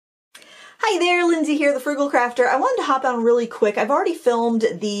Hi there, Lindsay here, the Frugal Crafter. I wanted to hop on really quick. I've already filmed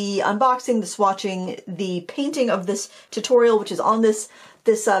the unboxing, the swatching, the painting of this tutorial, which is on this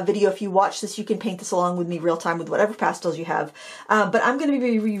video. If you watch this, you can paint this along with me real time with whatever pastels you have. But I'm going to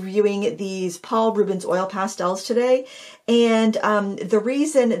be reviewing these Paul Rubens oil pastels today. And the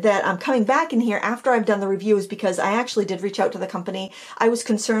reason that I'm coming back in here after I've done the review is because I actually did reach out to the company. I was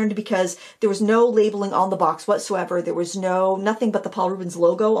concerned because there was no labeling on the box whatsoever. There was nothing but the Paul Rubens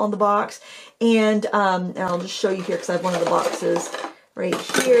logo on the box. And I'll just show you here because I have one of the boxes right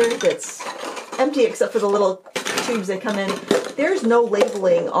here that's empty except for the little tubes they come in. There's no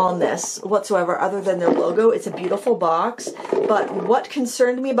labeling on this whatsoever other than their logo. It's a beautiful box, but what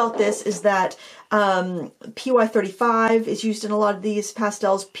concerned me about this is that PY35 is used in a lot of these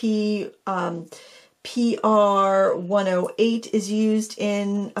pastels. PR108 is used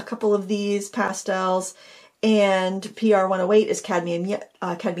in a couple of these pastels, and PR108 is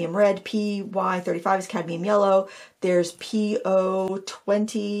cadmium red, PY35 is cadmium yellow. There's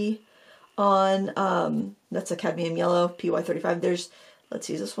PO20 on, that's a cadmium yellow, PY35. There's, let's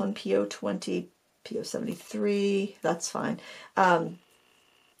see, is this one PO20, PO73, that's fine. PO20,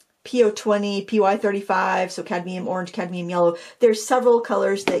 PY35, so cadmium orange, cadmium yellow. There's several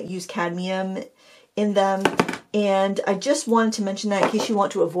colors that use cadmium in them, and I just wanted to mention that in case you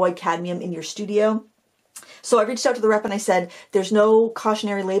want to avoid cadmium in your studio. So I reached out to the rep and I said, there's no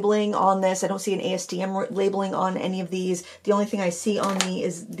cautionary labeling on this. I don't see an ASTM labeling on any of these. The only thing I see on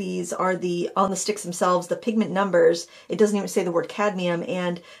these are on the sticks themselves, the pigment numbers. It doesn't even say the word cadmium,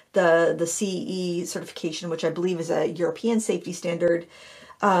 and the CE certification, which I believe is a European safety standard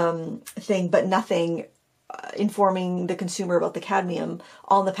thing, but nothing informing the consumer about the cadmium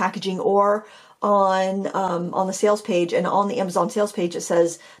on the packaging or on the sales page. And on the Amazon sales page it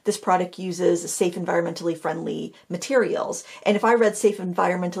says this product uses safe environmentally friendly materials. And if I read safe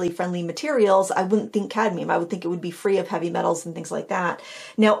environmentally friendly materials, I wouldn't think cadmium. I would think it would be free of heavy metals and things like that.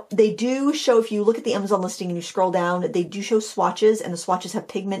 Now they do show, if you look at the Amazon listing and you scroll down, they do show swatches, and the swatches have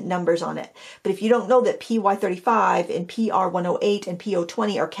pigment numbers on it. But if you don't know that PY35 and PR108 and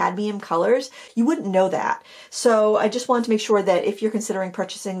PO20 are cadmium colors, you wouldn't know that. So I just wanted to make sure that if you're considering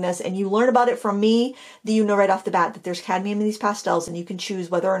purchasing this and you learn about it from me, that you know right off the bat that there's cadmium in these pastels, and you can choose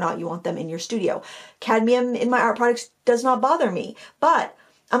whether or not you want them in your studio. Cadmium in my art products does not bother me, but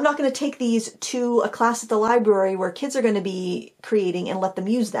I'm not going to take these to a class at the library where kids are going to be creating and let them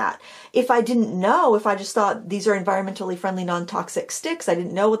use that. If I didn't know, if I just thought these are environmentally friendly, non-toxic sticks, I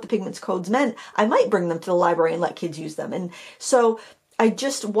didn't know what the pigments codes meant, I might bring them to the library and let kids use them. And so I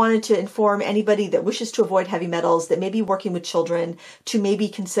just wanted to inform anybody that wishes to avoid heavy metals, that may be working with children, to maybe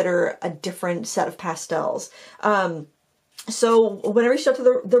consider a different set of pastels. So when I reached out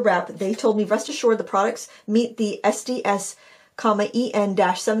to the rep, they told me, rest assured the products meet the SDS,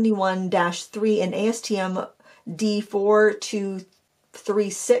 EN-71-3 and ASTM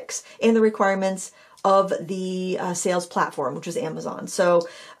D4236 and the requirements of the sales platform, which is Amazon. So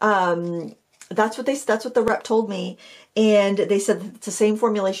that's what the rep told me. And they said it's the same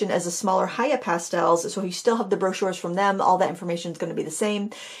formulation as the smaller Haya pastels, so you still have the brochures from them. All that information is going to be the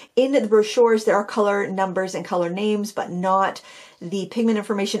same. In the brochures, there are color numbers and color names, but not the pigment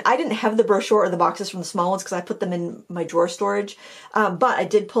information. I didn't have the brochure or the boxes from the small ones because I put them in my drawer storage, but I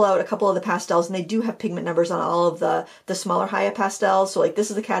did pull out a couple of the pastels, and they do have pigment numbers on all of the smaller Haya pastels. So like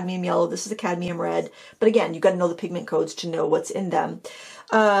this is a cadmium yellow, this is a cadmium red, but again, you've got to know the pigment codes to know what's in them.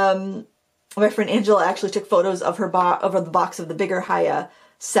 My friend Angela actually took photos of the box of the bigger Haya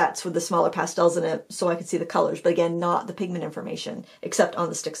sets with the smaller pastels in it so I could see the colors, but again, not the pigment information except on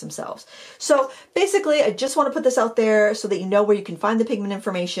the sticks themselves. So basically, I just want to put this out there so that you know where you can find the pigment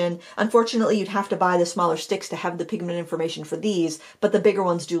information. Unfortunately, you'd have to buy the smaller sticks to have the pigment information for these, but the bigger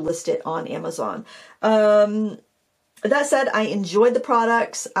ones do list it on Amazon. That said, I enjoyed the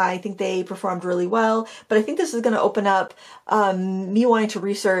products. I think they performed really well, but I think this is going to open up me wanting to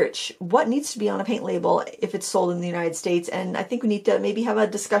research what needs to be on a paint label if it's sold in the United States. And I think we need to maybe have a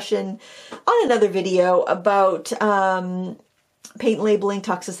discussion on another video about paint labeling,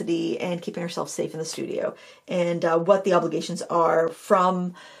 toxicity, and keeping ourselves safe in the studio, and what the obligations are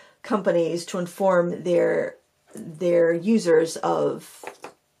from companies to inform their users of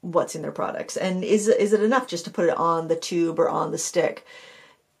what's in their products. And is it enough just to put it on the tube or on the stick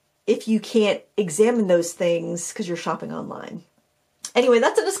if you can't examine those things because you're shopping online? Anyway,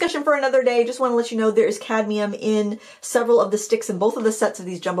 that's a discussion for another day. Just want to let you know there is cadmium in several of the sticks in both of the sets of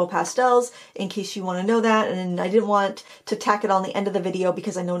these jumbo pastels, in case you want to know that. And I didn't want to tack it on the end of the video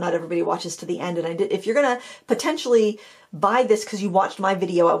because I know not everybody watches to the end. And if you're going to potentially buy this because you watched my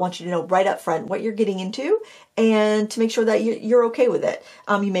video. I want you to know right up front what you're getting into and to make sure that you're okay with it.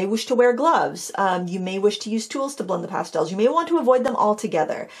 You may wish to wear gloves. You may wish to use tools to blend the pastels. You may want to avoid them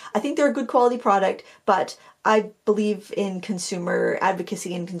altogether. I think they're a good quality product, but I believe in consumer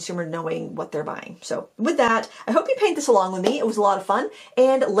advocacy and consumer knowing what they're buying. So with that, I hope you paint this along with me. It was a lot of fun.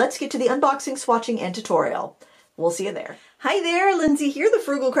 And let's get to the unboxing, swatching, and tutorial. We'll see you there. Hi there, Lindsay here, the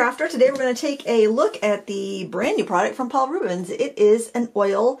Frugal Crafter. Today we're going to take a look at the brand new product from Paul Rubens. It is an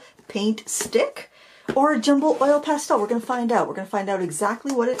oil paint stick or a jumbo oil pastel. We're going to find out. We're going to find out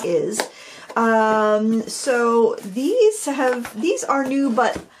exactly what it is. So these are new,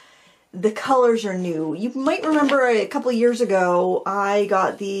 but the colors are new. You might remember a couple of years ago, I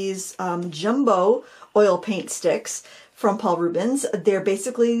got these jumbo oil paint sticks from Paul Rubens. They're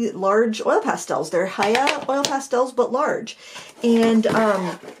basically large oil pastels. They're Haya oil pastels, but large. And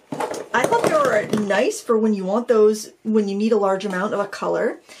I thought they were nice for when you want those, when you need a large amount of a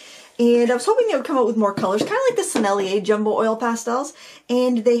color. And I was hoping they would come out with more colors, kind of like the Sommelier jumbo oil pastels,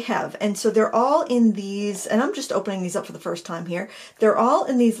 and they have. And so they're all in these, and I'm just opening these up for the first time here. They're all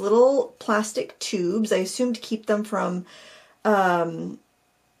in these little plastic tubes. I assume to keep them from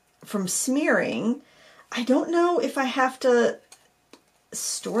smearing. I don't know if I have to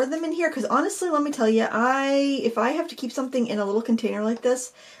store them in here, because honestly, let me tell you, if I have to keep something in a little container like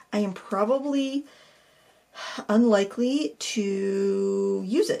this, I am probably unlikely to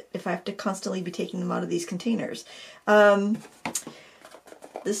use it if I have to constantly be taking them out of these containers.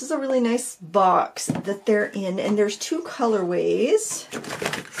 This is a really nice box that they're in, and there's two colorways.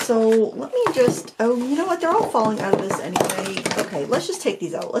 So let me just, oh, you know what? They're all falling out of this anyway. Okay, let's just take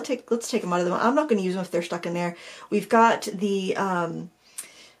these out. Let's take them out of them. I'm not going to use them if they're stuck in there. We've got the,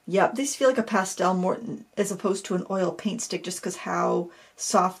 yeah, these feel like a pastel more as opposed to an oil paint stick just because how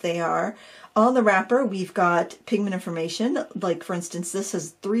soft they are. On the wrapper, we've got pigment information. Like, for instance, this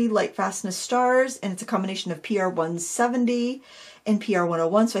has 3 light fastness stars, and it's a combination of PR 170 and PR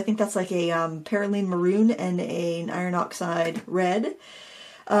 101. So I think that's like a perylene maroon and an iron oxide red.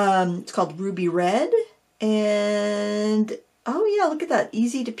 It's called Ruby Red. And, oh yeah, look at that.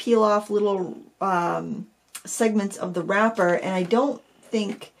 Easy to peel off little segments of the wrapper. And I don't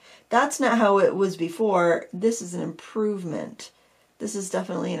think, that's not how it was before. This is an improvement. This is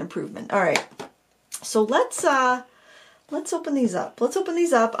definitely an improvement. All right, so let's open these up. Let's open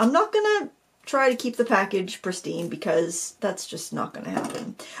these up. I'm not gonna try to keep the package pristine because that's just not gonna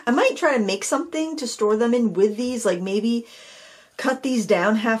happen. I might try to make something to store them in with these, like maybe cut these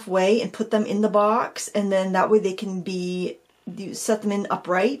down halfway and put them in the box, and then that way they can be, you set them in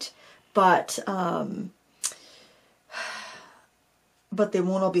upright, but they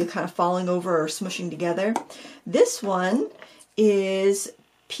won't all be kind of falling over or smushing together. This one is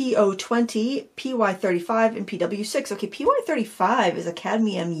PO20, PY35, and PW6. Okay, PY35 is a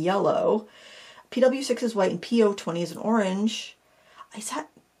cadmium yellow, PW6 is white, and PO20 is an orange. Is that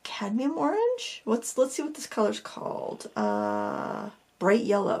cadmium orange? Let's see what this color's called. Bright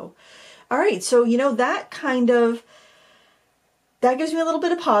yellow. All right, so you know that gives me a little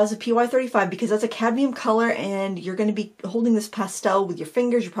bit of pause of PY35 because that's a cadmium color, and you're going to be holding this pastel with your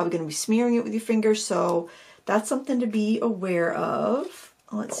fingers. You're probably going to be smearing it with your fingers, so that's something to be aware of.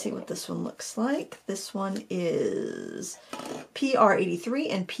 Let's see what this one looks like. This one is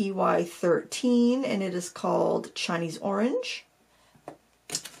PR83 and PY13, and it is called Chinese Orange.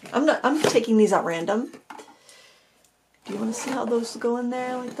 I'm taking these at random. Do you want to see how those go in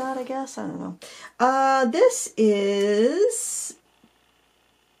there like that, I guess? I don't know. This is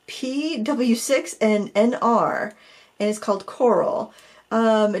PW6 and NR, and it's called Coral.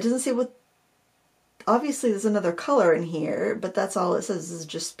 It doesn't say what, obviously there's another color in here, but that's all it says is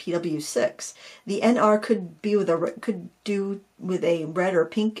just PW6. The NR could do with a red or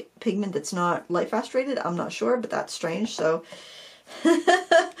pink pigment that's not light fast rated. I'm not sure, but that's strange. So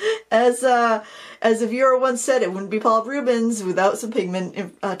as a viewer once said, it wouldn't be Paul Rubens without some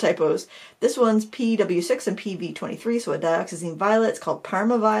pigment typos. This one's PW6 and PV23, so a dioxazine violet. It's called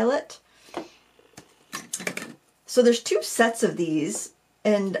Parma Violet. So there's 2 sets of these,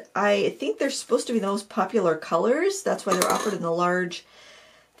 and I think they're supposed to be the most popular colors. That's why they're offered in the large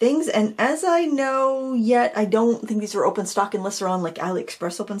things. And as I know yet, I don't think these are open stock unless they're on like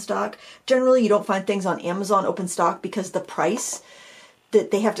AliExpress open stock. Generally, you don't find things on Amazon open stock because the price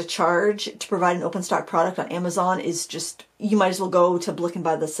that they have to charge to provide an open stock product on Amazon is just, you might as well go to Blick and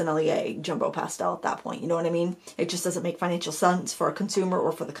buy the Sommelier jumbo pastel at that point. You know what I mean? It just doesn't make financial sense for a consumer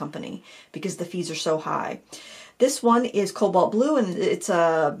or for the company because the fees are so high. This one is cobalt blue, and it's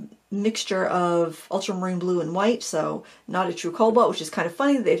a mixture of ultramarine blue and white, so not a true cobalt, which is kind of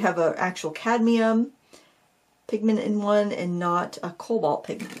funny. They'd have an actual cadmium pigment in one and not a cobalt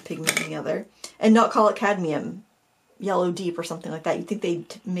pigment in the other, and not call it cadmium yellow deep or something like that. You'd think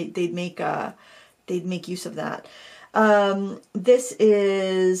they'd make use of that. This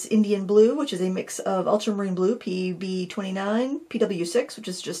is Indian Blue, which is a mix of ultramarine blue, PB29, PW6, which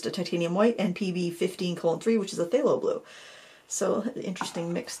is just a titanium white, and PB15:3, which is a phthalo blue. So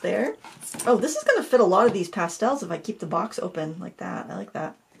interesting mix there. Oh, this is going to fit a lot of these pastels if I keep the box open like that. I like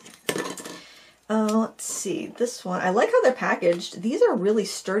that. Let's see, this one. I like how they're packaged. These are really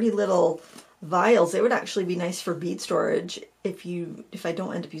sturdy little vials. They would actually be nice for bead storage if I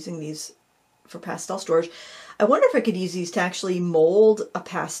don't end up using these for pastel storage. I wonder if I could use these to actually mold a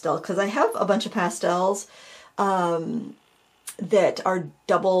pastel, because I have a bunch of pastels that are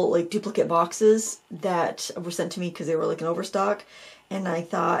duplicate boxes that were sent to me because they were like an overstock. And I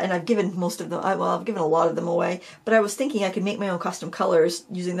thought, and I've given most of them, I've given a lot of them away, but I was thinking I could make my own custom colors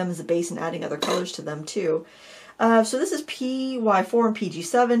using them as a base and adding other colors to them too. So this is PY4 and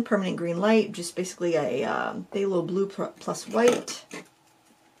PG7, permanent green light, just basically a phthalo blue plus white.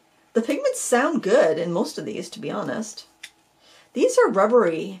 The pigments sound good in most of these, to be honest. These are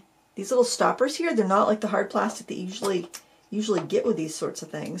rubbery. These little stoppers here, they're not like the hard plastic that you usually get with these sorts of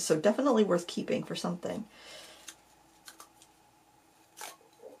things, so definitely worth keeping for something.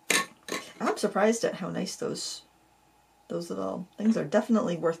 I'm surprised at how nice those little things are.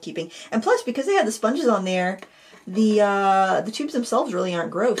 Definitely worth keeping. And plus, because they had the sponges on there, the tubes themselves really aren't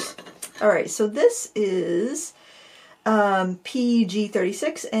gross. All right, so this is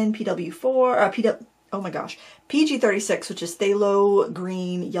PG36 and PW4. Oh my gosh, PG36, which is phthalo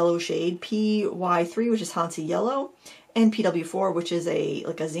green yellow shade. PY3, which is Hansi yellow, and PW4, which is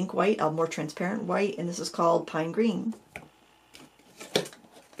like a zinc white, a more transparent white, and this is called pine green.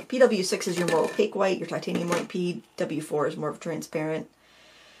 PW6 is your more opaque white, your titanium white. PW4 is more of a transparent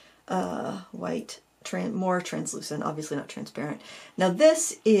white, more translucent, obviously not transparent. Now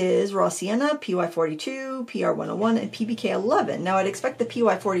this is raw sienna, PY42, PR101, and PBK11. Now I'd expect the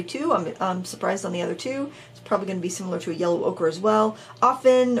PY42, I'm surprised on the other two. It's probably going to be similar to a yellow ochre as well.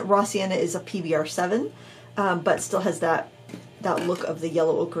 Often raw sienna is a PBR7, but still has that look of the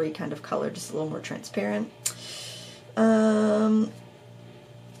yellow ochre kind of color, just a little more transparent.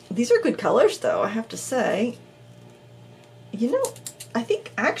 These are good colors, though, I have to say. You know, I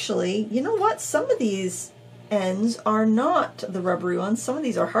think actually, you know what? Some of these ends are not the rubbery ones. Some of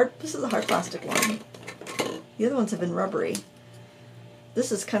these are hard. This is a hard plastic one. The other ones have been rubbery.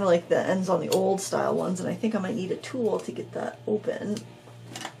 This is kind of like the ends on the old style ones, and I think I might need a tool to get that open.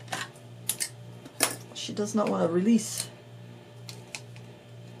 She does not want to release.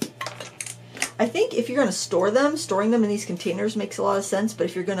 I think if you're going to store them, storing them in these containers makes a lot of sense, but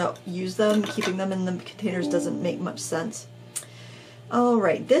if you're going to use them, keeping them in the containers doesn't make much sense.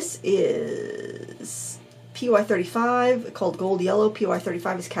 Alright, this is PY35, called Gold Yellow.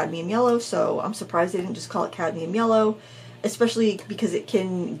 PY35 is cadmium yellow, so I'm surprised they didn't just call it cadmium yellow, especially because it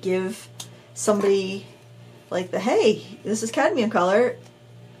can give somebody like the, hey, this is cadmium color,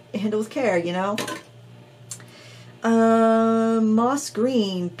 handle with care, you know? Moss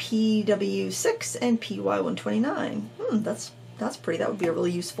Green, PW6 and PY129. That's pretty. That would be a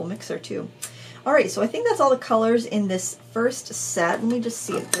really useful mixer too. Alright, so I think that's all the colors in this first set. Let me just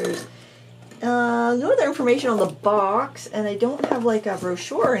see if there's no other information on the box, and I don't have like a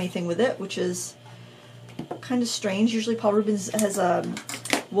brochure or anything with it, which is kind of strange. Usually Paul Rubens has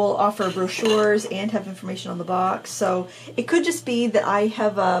will offer brochures and have information on the box, so it could just be that I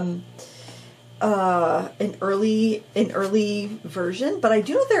have an early version, but I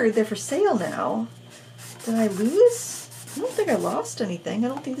do know they're for sale now. Did I lose? I don't think I lost anything. I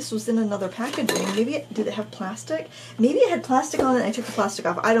don't think this was in another packaging. Maybe did it have plastic? Maybe it had plastic on it and I took the plastic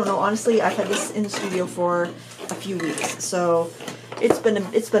off. I don't know. Honestly, I've had this in the studio for a few weeks, so it's been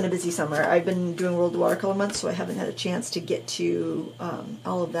a busy summer. I've been doing World Watercolor Month, so I haven't had a chance to get to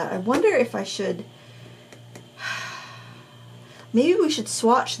all of that. I wonder if I should. Maybe we should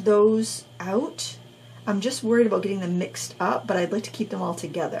swatch those out. I'm just worried about getting them mixed up, but I'd like to keep them all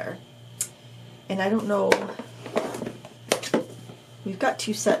together. And I don't know. We've got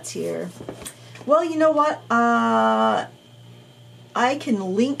two sets here. Well, you know what? I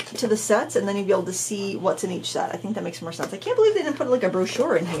can link to the sets and then you'll be able to see what's in each set. I think that makes more sense. I can't believe they didn't put like a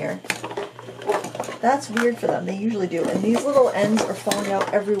brochure in here. That's weird for them. They usually do. And these little ends are falling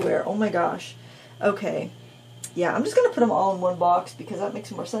out everywhere. Oh my gosh. Okay. Yeah, I'm just going to put them all in one box because that makes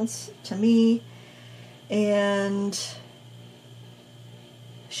more sense to me. And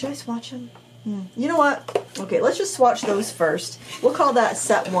should I swatch them? You know what? Okay, let's just swatch those first. We'll call that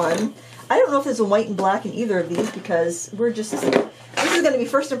set one. I don't know if there's a white and black in either of these because this is going to be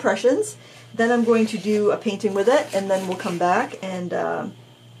first impressions. then I'm going to do a painting with it, and then we'll come back, and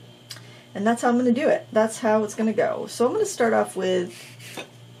that's how I'm going to do it. That's how it's going to go. So I'm going to start off with,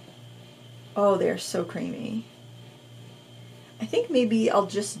 oh, they're so creamy. I think maybe I'll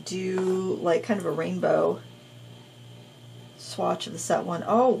just do like kind of a rainbow swatch of the set one.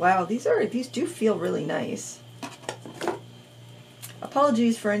 Oh wow, these do feel really nice.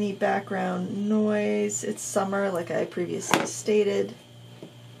 Apologies for any background noise. It's summer, like I previously stated.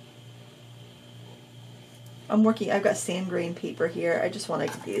 I've got sand grain paper here. I just want to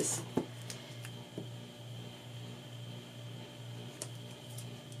get these.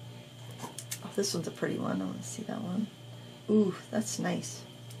 Oh, this one's a pretty one. I want to see that one. Ooh, that's nice.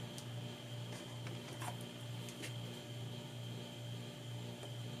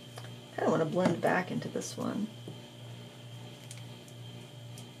 I want to blend back into this one.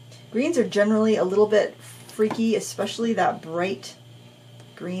 Greens are generally a little bit freaky, especially that bright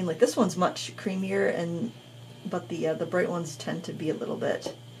green. Like this one's much creamier, but the bright ones tend to be a little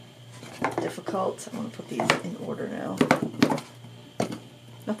bit difficult. I want to put these in order now.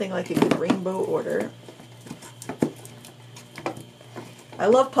 Nothing like a good rainbow order. I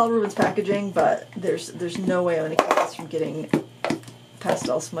love Paul Rubens packaging, but there's no way I'm going to keep this from getting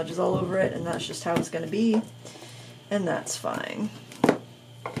pastel smudges all over it, and that's just how it's going to be, and that's fine.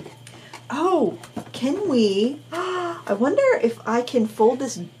 Oh, can we, I wonder if I can fold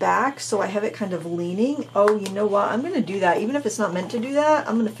this back so I have it kind of leaning. Oh, you know what, I'm going to do that. Even if it's not meant to do that,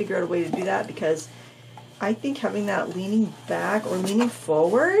 I'm going to figure out a way to do that, because I think having that leaning back or leaning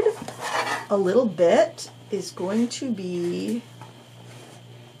forward a little bit is going to be,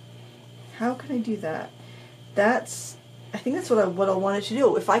 how can I do that? I think that's what I wanted to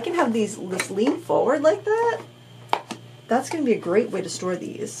do. If I can have this lean forward like that, that's going to be a great way to store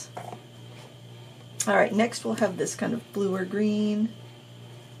these. All right, next we'll have this kind of bluer green.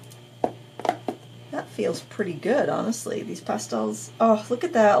 That feels pretty good, honestly. These pastels. Oh, look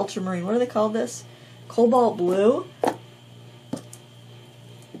at that ultramarine. What do they call this? Cobalt blue.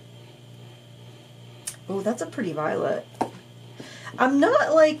 Oh, that's a pretty violet. I'm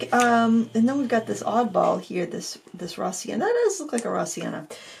not like, and then we've got this oddball here, this raw sienna. That does look like a raw sienna.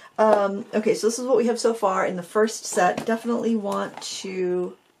 Okay, so this is what we have so far in the first set. Definitely want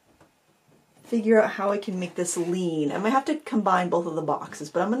to figure out how I can make this lean. I might have to combine both of the boxes,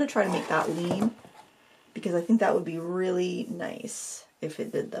 but I'm going to try to make that lean, because I think that would be really nice if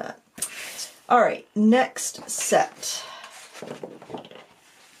it did that. All right, next set.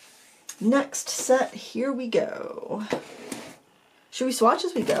 Next set, here we go. Should we swatch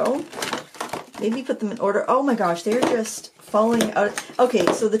as we go? Maybe put them in order. Oh my gosh, they're just falling out. Okay,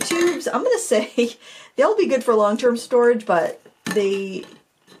 so the tubes, I'm going to say they'll be good for long-term storage, but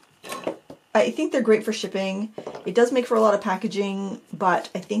I think they're great for shipping. It does make for a lot of packaging, but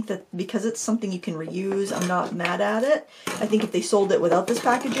I think that because it's something you can reuse, I'm not mad at it. I think if they sold it without this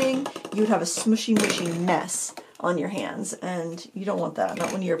packaging, you would have a smushy, mushy mess on your hands, and you don't want that,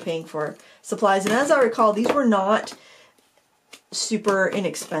 not when you're paying for supplies. And as I recall, these were not super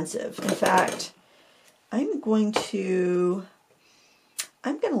inexpensive. In fact, I'm going to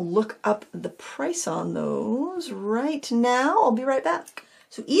look up the price on those right now. I'll be right back.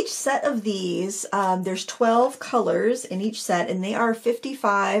 So each set of these, there's 12 colors in each set, and they are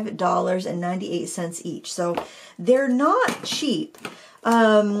 $55.98 each. So they're not cheap.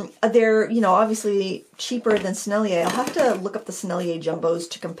 They're, obviously cheaper than Sennelier. I'll have to look up the Sennelier jumbos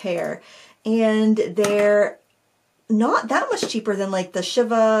to compare. And they're not that much cheaper than like the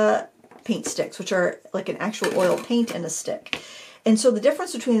Shiva paint sticks, which are like an actual oil paint in a stick. And so the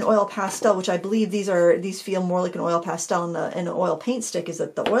difference between an oil pastel, which I believe these feel more like an oil pastel, and an oil paint stick, is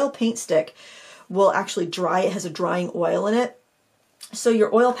that the oil paint stick will actually dry. It has a drying oil in it. So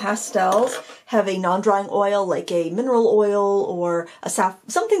your oil pastels have a non-drying oil, like a mineral oil or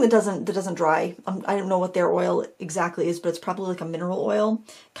something that doesn't dry. I don't know what their oil exactly is, but it's probably like a mineral oil,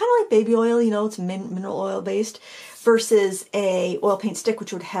 kind of like baby oil. It's mineral oil based. Versus a oil paint stick,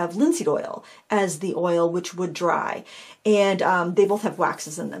 which would have linseed oil as the oil, which would dry. And they both have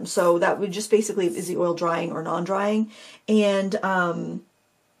waxes in them. So that would just basically, is the oil drying or non-drying? And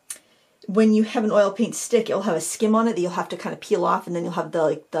when you have an oil paint stick, it'll have a skim on it that you'll have to kind of peel off, and then you'll have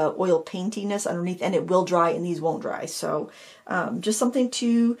the oil paintiness underneath, and it will dry, and these won't dry. So just something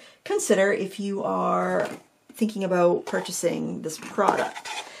to consider if you are thinking about purchasing this product.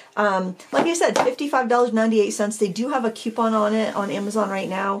 Like I said, $55.98. They do have a coupon on it on Amazon right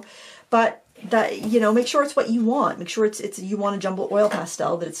now, but that, make sure it's what you want. Make sure it's you want a jumbo oil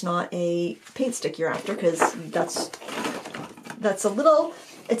pastel, that it's not a paint stick you're after, because that's a little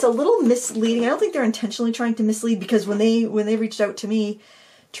misleading. I don't think they're intentionally trying to mislead, because when they reached out to me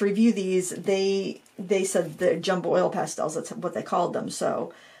to review these, they said the jumbo oil pastels, that's what they called them.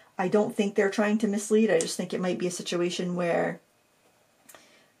 So I don't think they're trying to mislead. I just think it might be a situation where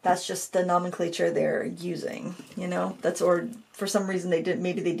that's just the nomenclature they're using, you know? That's, or for some reason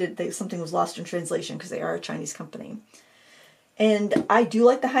something was lost in translation because they are a Chinese company. And I do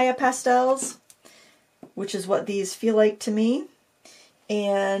like the Haya pastels, which is what these feel like to me.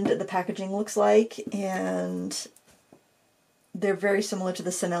 And the packaging looks like, and they're very similar to the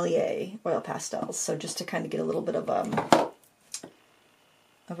Sennelier oil pastels. So just to kind of get a little bit of a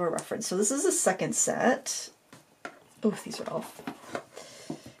reference. So this is the second set. Oh, these are all.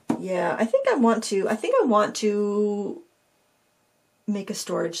 Yeah, I think I want to make a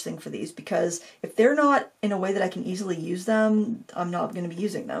storage thing for these, because if they're not in a way that I can easily use them, I'm not going to be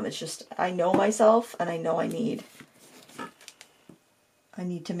using them. It's just, I know myself, and I know I need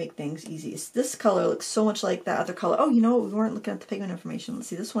to make things easy. This color looks so much like that other color. Oh, you know what? We weren't looking at the pigment information. Let's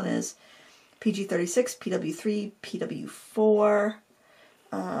see. This one is PG36, PW3, PW4.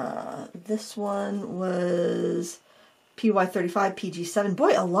 This one was PY35, PG7.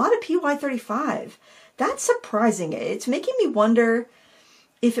 Boy, a lot of PY35. That's surprising. It's making me wonder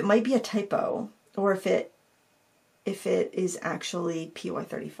if it might be a typo, or if it is actually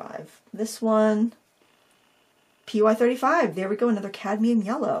PY35. This one, PY35. There we go, another cadmium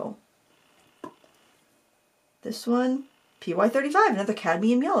yellow. This one, PY35, another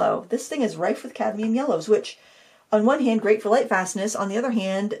cadmium yellow. This thing is rife with cadmium yellows, which on one hand, great for light fastness. On the other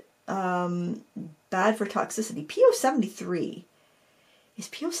hand, bad for toxicity. PO73. Is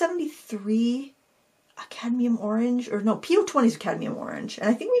PO73 a cadmium orange? Or no, PO20 is a cadmium orange. And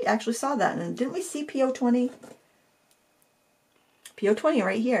I think we actually saw that. And didn't we see PO20? PO20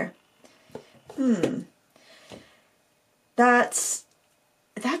 right here. That's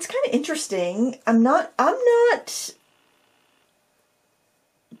kind of interesting. I'm not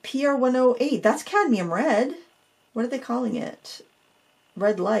PR108. That's cadmium red. What are they calling it?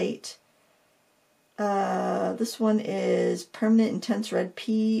 Red light. This one is permanent intense red,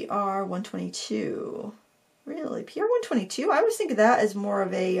 PR122. Really? PR122? I always think of that as more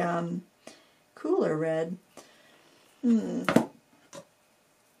of a cooler red. The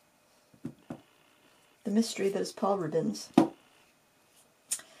mystery that is Paul Rubens.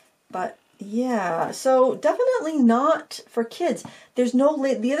 But yeah, so definitely not for kids. There's no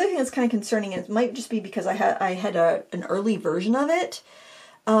the other thing that's kind of concerning, and it might just be because I had an early version of it,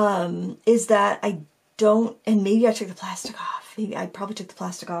 is that I don't, and maybe I took the plastic off. Maybe I probably took the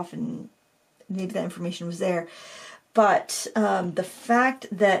plastic off, and maybe that information was there. But the fact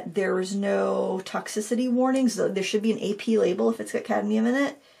that there was no toxicity warnings, there should be an AP label if it's got cadmium in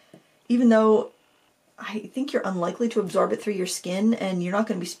it, even though I think you're unlikely to absorb it through your skin, and you're not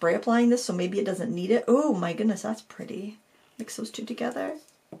going to be spray applying this, so maybe it doesn't need it. Oh my goodness, that's pretty. Mix those two together.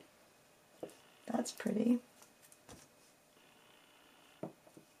 That's pretty.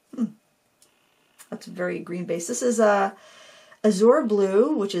 That's a very green base. This is Azure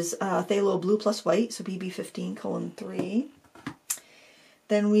Blue, which is phthalo blue plus white, so BB15:3.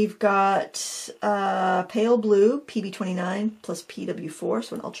 Then we've got Pale Blue, PB29 plus PW4,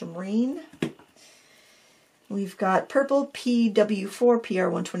 so an ultramarine. We've got Purple, PW4,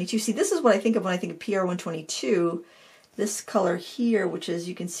 PR122. See, this is what I think of when I think of PR122. This color here, which is,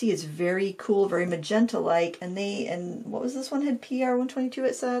 you can see, is very cool, very magenta-like. And what was this one had PR122,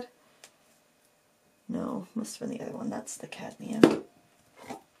 it said? No, must have been the other one. That's the cadmium.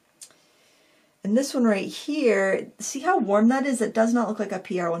 And this one right here, see how warm that is? It does not look like a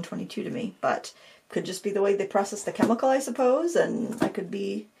PR122 to me, but could just be the way they process the chemical, I suppose. And I could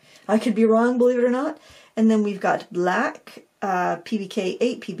be wrong, believe it or not. And then we've got black,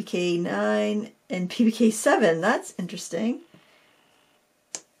 PBK8, PBK9, and PBK7. That's interesting.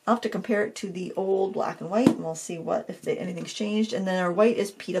 I'll have to compare it to the old black and white, and we'll see if anything's changed. And then our white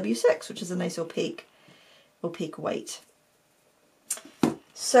is PW6, which is a nice opaque white.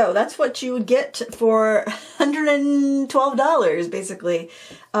 So that's what you would get for $112, basically.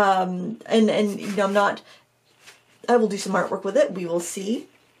 And you know, I will do some artwork with it. We will see.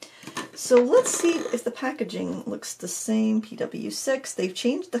 So let's see if the packaging looks the same. PW6. They've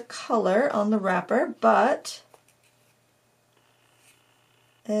changed the color on the wrapper, but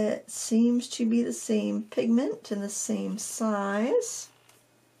it seems to be the same pigment and the same size.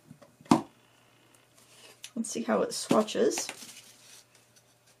 Let's see how it swatches.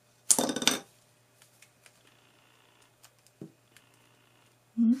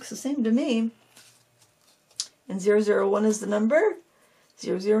 Looks the same to me. And 001 is the number.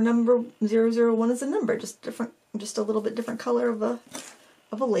 001 is the number. Just a little bit different color of a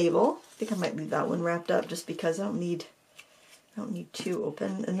label. I think I might leave that one wrapped up just because I don't need I don't need two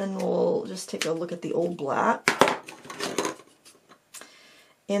open. And then we'll just take a look at the old black.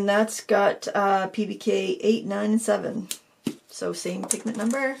 And that's got PBK 8, 9, and 7. So same pigment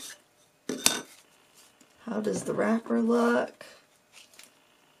number. How does the wrapper look?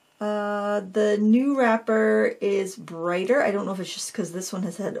 The new wrapper is brighter. I don't know if it's just because this one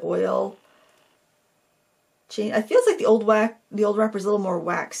has had oil change. It feels like the old wrapper is a little more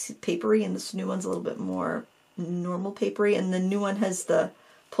wax papery, and this new one's a little bit more normal papery. And the new one has the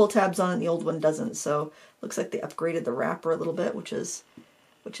pull tabs on, and the old one doesn't. So looks like they upgraded the wrapper a little bit, which is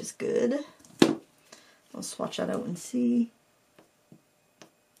good. I'll swatch that out and see.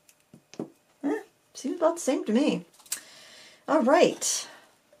 Seems about the same to me. All right.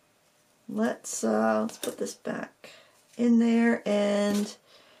 Let's put this back in there and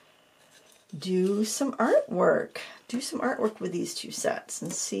do some artwork. Do some artwork with these two sets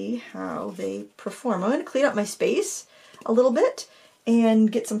and see how they perform. I'm going to clean up my space a little bit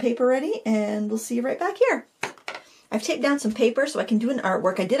and get some paper ready, and we'll see you right back here. I've taped down some paper so I can do an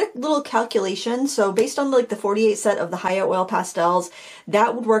artwork. I did a little calculation. So based on like the 48 set of the high oil pastels,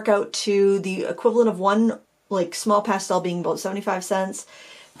 that would work out to the equivalent of one like small pastel being about 75 cents.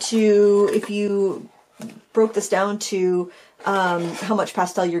 To, if you broke this down to how much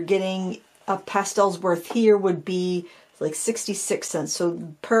pastel you're getting, a pastel's worth here would be like 66 cents. So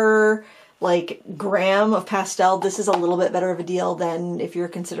per like gram of pastel, this is a little bit better of a deal than if you're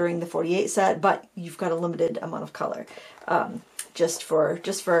considering the 48 set, but you've got a limited amount of color. Just for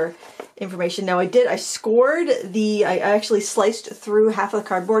information. Now I scored I actually sliced through half of the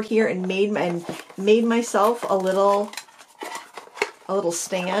cardboard here and made myself a little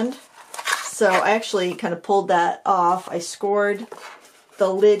stand. So I actually kind of pulled that off. I scored the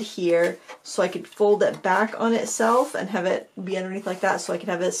lid here so I could fold it back on itself and have it be underneath like that so I could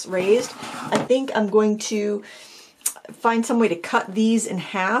have this raised. I think I'm going to find some way to cut these in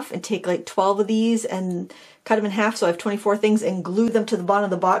half and take like 12 of these and cut them in half so I have 24 things and glue them to the bottom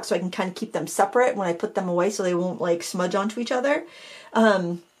of the box so I can kind of keep them separate when I put them away so they won't like smudge onto each other.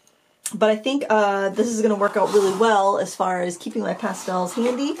 But I think this is going to work out really well as far as keeping my pastels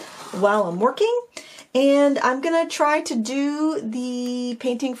handy while I'm working. And I'm going to try to do the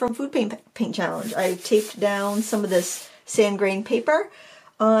painting from Food Paint Challenge. I've taped down some of this sand grain paper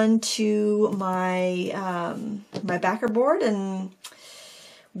onto my my backer board, and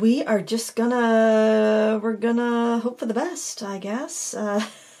we are just we're gonna hope for the best, I guess. Yeah,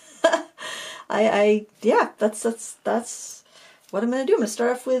 that's what I'm gonna do. I'm gonna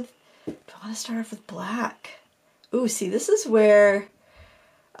start off with, do I want to start off with black? Ooh, see, this is where,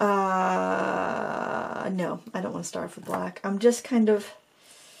 no, I don't want to start off with black. I'm just kind of,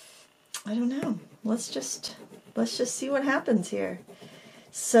 I don't know. Let's just see what happens here.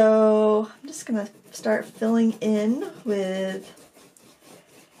 So I'm just gonna start filling in with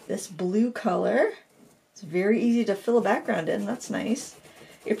this blue color. It's very easy to fill a background in. That's nice.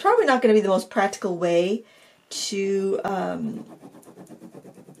 It's probably not going to be the most practical way to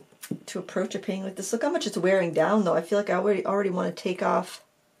approach a painting like this. Look how much it's wearing down, though. I feel like I already want to take off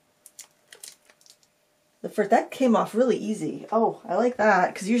the first. That came off really easy. Oh, I like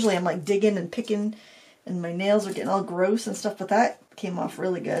that, because usually I'm like digging and picking, and my nails are getting all gross and stuff. But that came off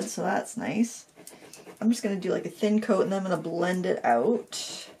really good, so that's nice. I'm just going to do like a thin coat, and then I'm going to blend it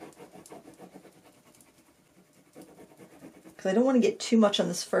out, because I don't want to get too much on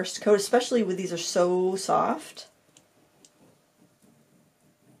this first coat, especially with these are so soft.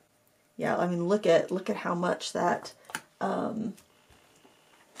 Yeah, I mean, look at how much that. Let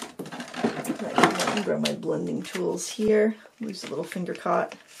me grab my blending tools here. Use a little finger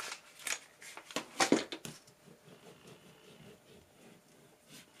caught.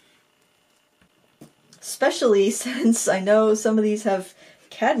 Especially since I know some of these have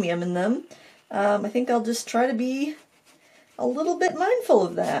cadmium in them. I think I'll just try to be a little bit mindful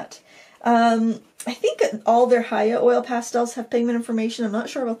of that. I think all their higher oil pastels have pigment information. I'm not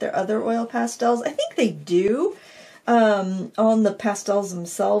sure about their other oil pastels. I think they do on the pastels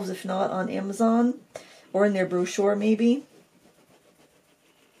themselves, if not on Amazon or in their brochure maybe.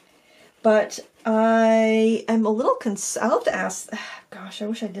 But I am a little I'll have to ask. Gosh, I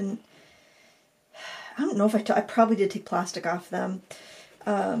wish I didn't. I don't know if I probably did take plastic off them.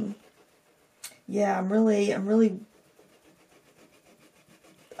 Yeah, I'm really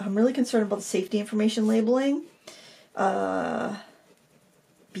concerned about the safety information labeling,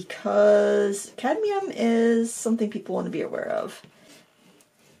 because cadmium is something people want to be aware of.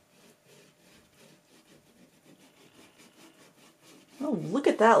 Oh, look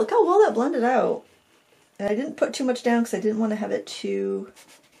at that. Look how well that blended out. And I didn't put too much down because I didn't want to have it too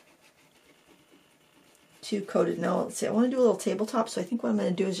too coated. No, let's see, I want to do a little tabletop, so I think what I'm going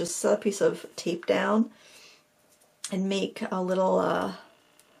to do is just set a piece of tape down and make a little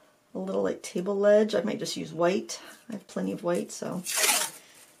like table ledge. I might just use white. I have plenty of white, so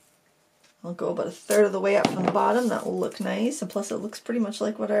I'll go about 1/3 of the way up from the bottom. That will look nice, and plus it looks pretty much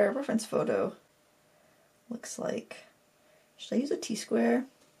like what our reference photo looks like. Should I use a T-square?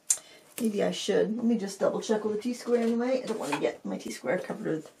 Maybe I should. Let me just double check with a T-square anyway. I don't want to get my T-square covered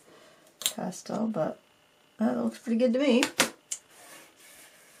with pastel, but that looks pretty good to me.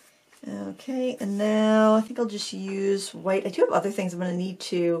 Okay, and now I think I'll just use white. I do have other things I'm going to need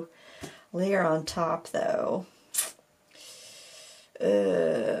to layer on top, though.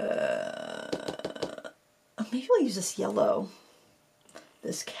 Maybe I'll use this yellow,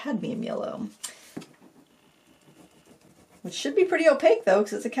 this cadmium yellow, which should be pretty opaque, though,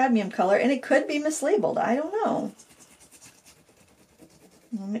 because it's a cadmium color, and it could be mislabeled. I don't know.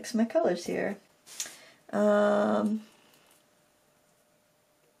 I'll mix my colors here.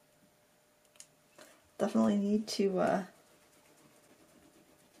 Definitely need to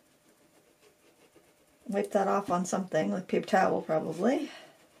wipe that off on something, like paper towel probably.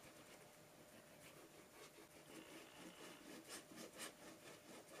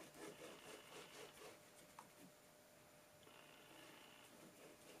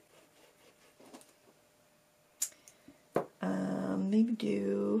 Maybe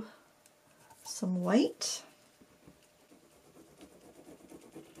do some white.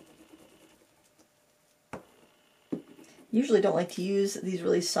 Usually don't like to use these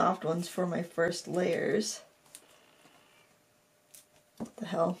really soft ones for my first layers. What the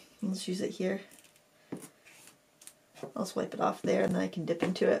hell? Let's use it here. I'll just wipe it off there, and then I can dip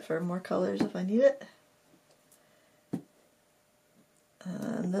into it for more colors if I need it.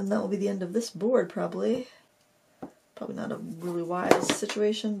 And then that will be the end of this board, probably. Probably not a really wise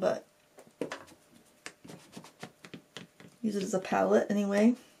situation, but use it as a palette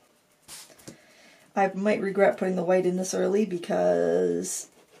anyway. I might regret putting the white in this early because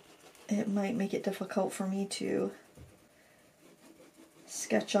it might make it difficult for me to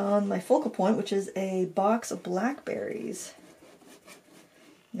sketch on my focal point, which is a box of blackberries.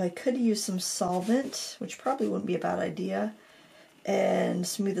 I could use some solvent, which probably wouldn't be a bad idea, and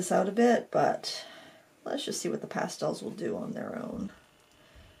smooth this out a bit, but let's just see what the pastels will do on their own.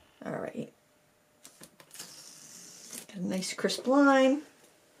 Alright. Got a nice crisp line.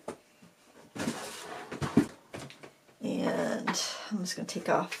 And I'm just going to take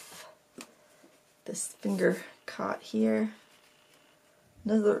off this finger caught here.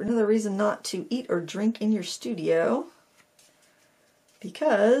 Another reason not to eat or drink in your studio,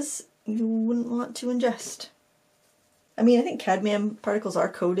 because you wouldn't want to ingest. I mean, I think cadmium particles are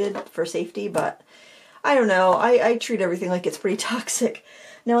coated for safety, but I don't know. I treat everything like it's pretty toxic.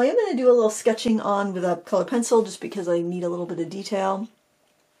 Now I am going to do a little sketching on with a colored pencil just because I need a little bit of detail.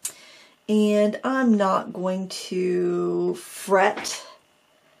 And I'm not going to fret.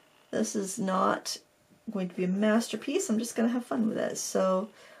 This is not going to be a masterpiece. I'm just going to have fun with it. So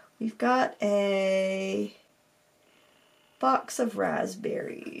we've got a box of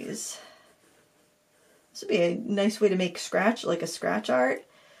raspberries. This would be a nice way to make scratch, like a scratch art.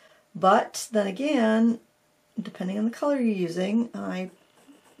 But then again, depending on the color you're using, I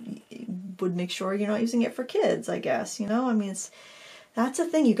would make sure you're not using it for kids, I guess. You know, I mean, that's a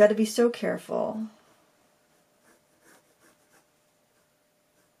thing. You got to be so careful.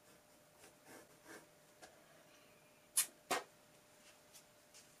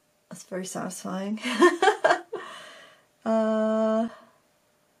 That's very satisfying. A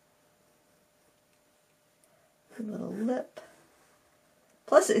little lip.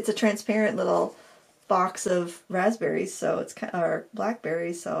 Plus, it's a transparent little box of raspberries, so it's kind of, or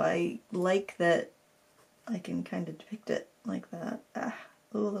blackberries. So I like that I can kind of depict it like that. Ah,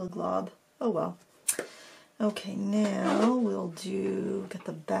 a little glob. Oh well. Okay, now we'll get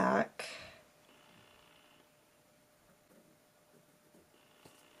the back.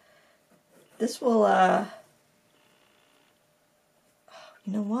 This will,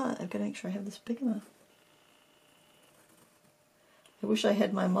 you know what? I've got to make sure I have this big enough. I wish I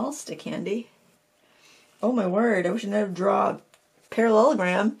had my mall stick handy. Oh my word, I wish I knew how to draw a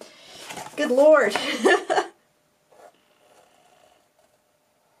parallelogram. Good lord.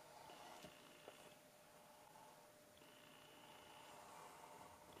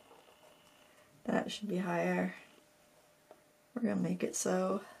 That should be higher. We're going to make it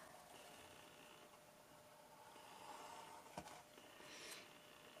so.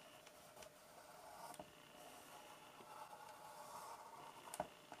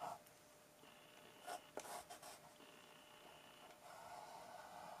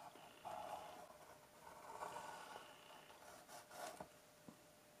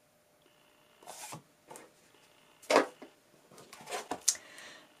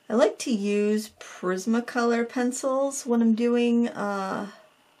 I like to use Prismacolor pencils when I'm doing colored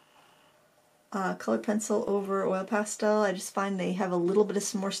pencil over oil pastel. I just find they have a little bit of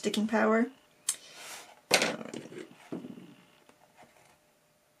some more sticking power.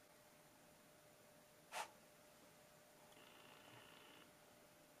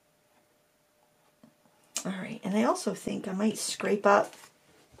 Alright, and I also think I might scrape up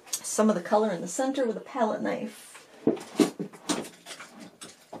some of the color in the center with a palette knife.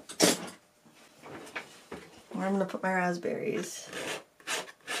 Where I'm going to put my raspberries.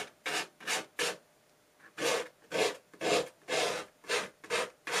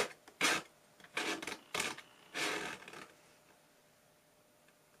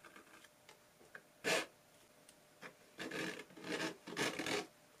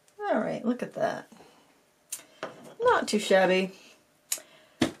 Alright, look at that. Not too shabby.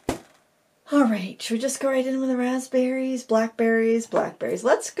 Alright, should we just go right in with the raspberries, blackberries, blackberries?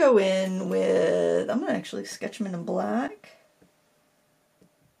 Let's go in with, I'm going to actually sketch them in black.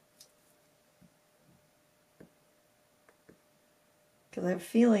 Because I have a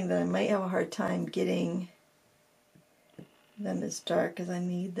feeling that I might have a hard time getting them as dark as I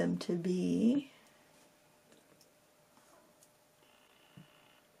need them to be.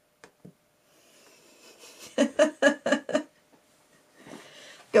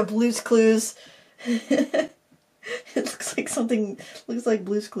 Got Blue's Clues. It looks like something, looks like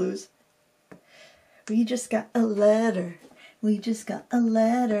Blue's Clues. We just got a letter. We just got a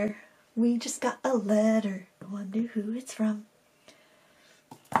letter. We just got a letter. I wonder who it's from.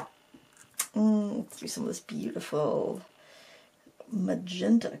 Let's do some of this beautiful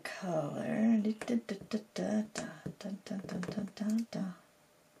magenta color.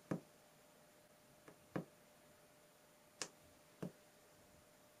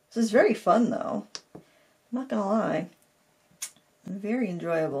 This is very fun though. I'm not gonna lie. Very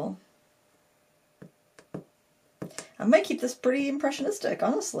enjoyable. I might keep this pretty impressionistic,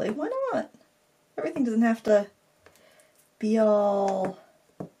 honestly. Why not? Everything doesn't have to be all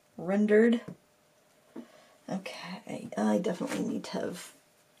rendered. Okay, I definitely need to have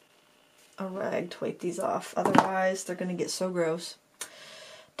a rag to wipe these off. Otherwise, they're gonna get so gross.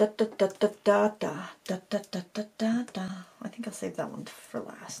 Da, da, da, da, da, da, da, da, da, da, da, da. I think I'll save that one for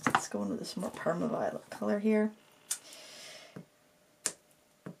last. Let's go into this more Parma Violet color here.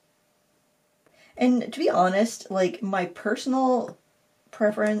 And to be honest, like my personal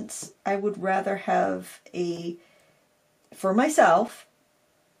preference, I would rather have for myself,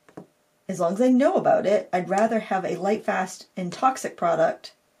 as long as I know about it, I'd rather have a light, fast, and toxic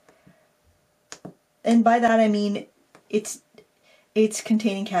product. And by that I mean it's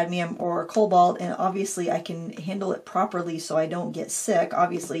containing cadmium or cobalt, and obviously I can handle it properly so I don't get sick.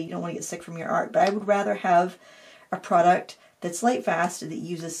 Obviously you don't want to get sick from your art, but I would rather have a product that's light fast that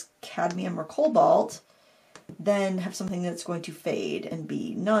uses cadmium or cobalt than have something that's going to fade and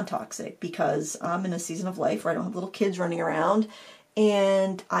be non-toxic, because I'm in a season of life where I don't have little kids running around,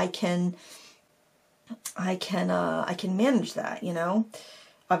 and I can manage that, you know.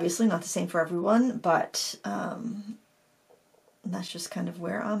 Obviously not the same for everyone, but that's just kind of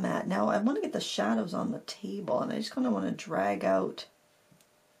where I'm at. Now I want to get the shadows on the table, and I just kind of want to drag out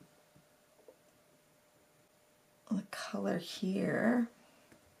the color here.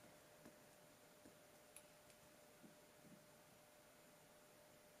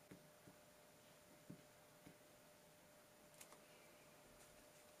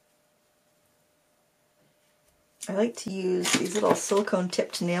 I like to use these little silicone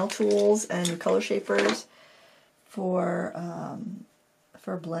tipped nail tools and color shapers for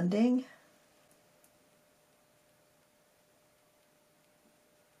blending.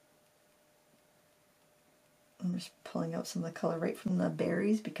 I'm just pulling out some of the color right from the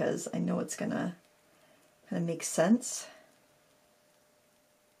berries because I know it's gonna kind of make sense.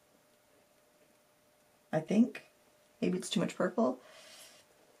 I think. Maybe it's too much purple.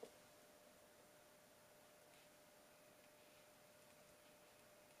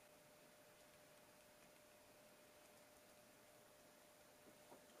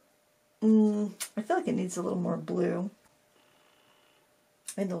 I feel like it needs a little more blue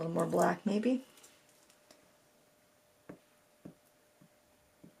and a little more black, maybe.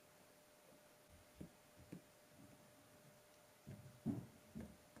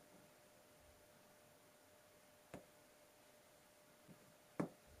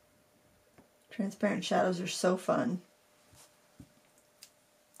 Transparent shadows are so fun.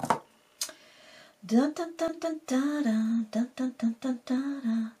 Dun dun dun dun dun dun dun dun dun dun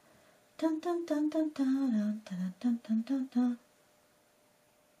dun. Dun, dun, dun, dun, dun, dun, dun, dun, dun, dun.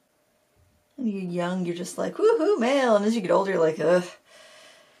 When you're young, you're just like, woohoo, male. And as you get older, you're like, ugh.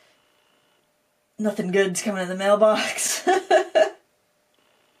 Nothing good's coming in the mailbox.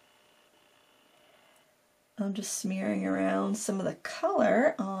 I'm just smearing around some of the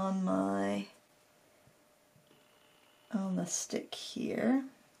color on the stick here.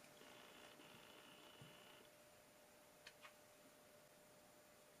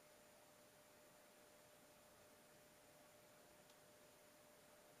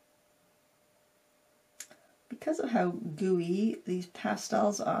 Because of how gooey these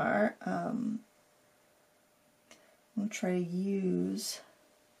pastels are, I'm going to try to use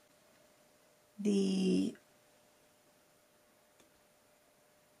the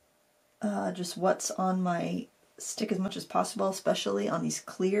just what's on my stick as much as possible, especially on these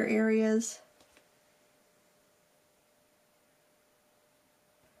clear areas.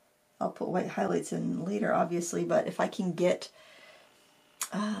 I'll put white highlights in later, obviously, but if I can get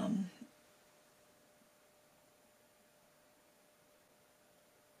I'm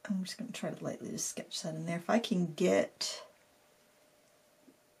just going to try to lightly just sketch that in there. If I can get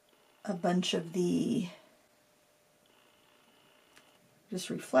a bunch of the just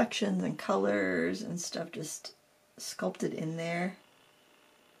reflections and colors and stuff just sculpted in there,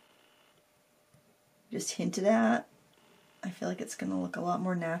 just hinted at, I feel like it's going to look a lot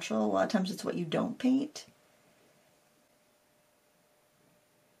more natural. A lot of times it's what you don't paint.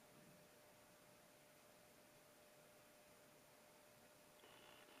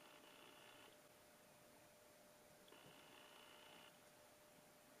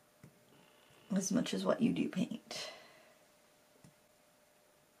 As much as what you do paint.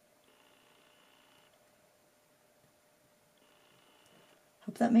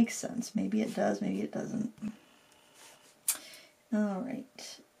 Hope that makes sense. Maybe it does, maybe it doesn't.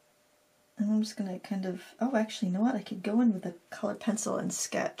 Alright. And I'm just going to kind of, oh actually, you know what? I could go in with a colored pencil and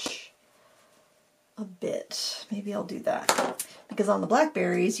sketch a bit. Maybe I'll do that. Because on the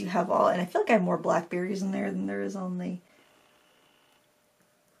Blackberries you have all, and I feel like I have more Blackberries in there than there is on the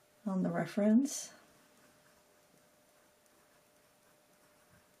reference.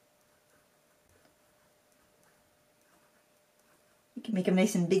 We can make them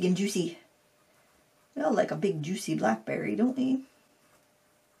nice and big and juicy. We all like a big juicy blackberry, don't we?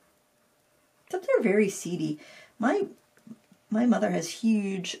 Except they're very seedy. My mother has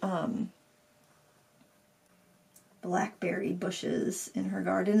huge blackberry bushes in her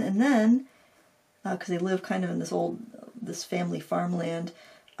garden, and then because they live kind of in this family farmland,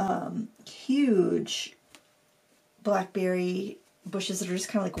 huge blackberry bushes that are just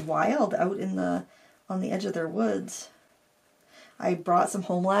kind of like wild out on the edge of their woods. I brought some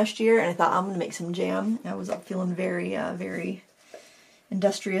home last year and I thought I'm going to make some jam. I was feeling very, very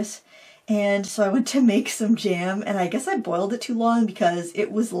industrious. And so I went to make some jam, and I guess I boiled it too long because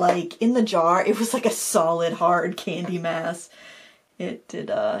it was like, in the jar, it was like a solid, hard candy mass. There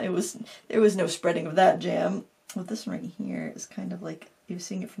was no spreading of that jam. Well, this one right here is kind of like, you're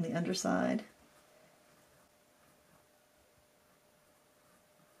seeing it from the underside.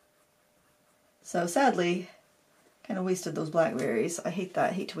 So sadly, kind of wasted those blackberries. I hate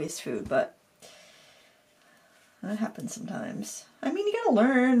that. I hate to waste food, but that happens sometimes. I mean, you gotta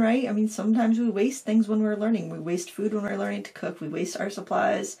learn, right? I mean, sometimes we waste things when we're learning. We waste food when we're learning to cook. We waste our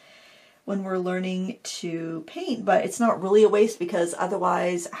supplies when we're learning to paint, but it's not really a waste because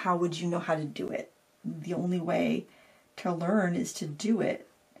otherwise, how would you know how to do it? The only way to learn is to do it,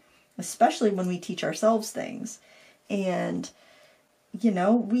 especially when we teach ourselves things. And you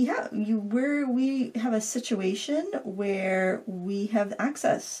know, we have a situation where we have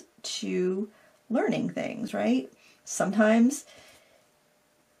access to learning things, right? Sometimes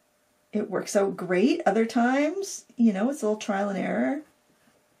it works out great. Other times, you know, it's a little trial and error.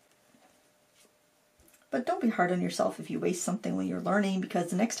 But don't be hard on yourself if you waste something when you're learning, because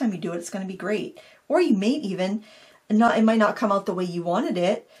the next time you do it, it's going to be great. Or you may even it might not come out the way you wanted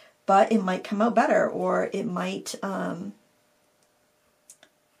it, but it might come out better, or it might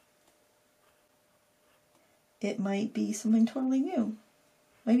be something totally new.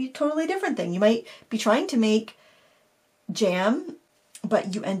 Maybe a totally different thing. You might be trying to make jam,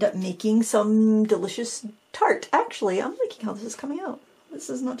 but you end up making some delicious tart. Actually, I'm liking how this is coming out. This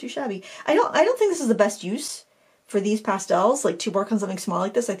is not too shabby. I don't think this is the best use for these pastels. Like, to work on something small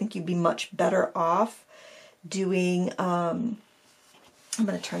like this, I think you'd be much better off doing, I'm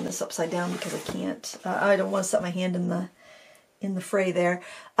going to turn this upside down because I can't, I don't want to set my hand in the fray there.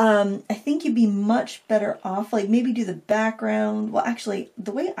 I think you'd be much better off, like, maybe do the background. Well, actually,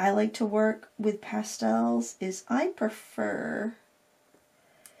 the way I like to work with pastels is I prefer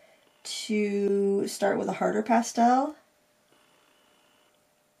to start with a harder pastel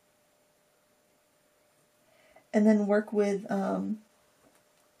and then work with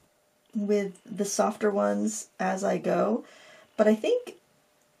with the softer ones as I go, but I think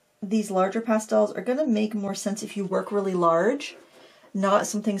these larger pastels are going to make more sense if you work really large, not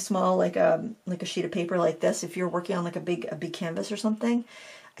something small like a sheet of paper like this. If you're working on like a big canvas or something,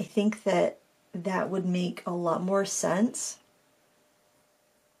 I think that would make a lot more sense.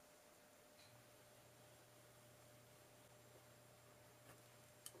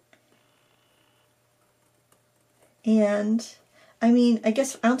 And I mean, I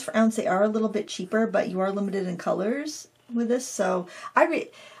guess ounce for ounce they are a little bit cheaper, but you are limited in colors with this. So I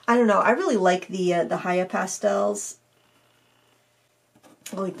don't know. I really like the Haya pastels.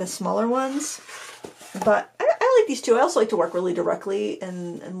 I like the smaller ones, but I like these too. I also like to work really directly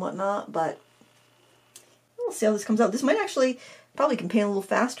and whatnot, but we'll see how this comes out. This might actually probably can paint a little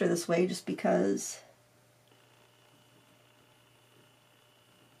faster this way just because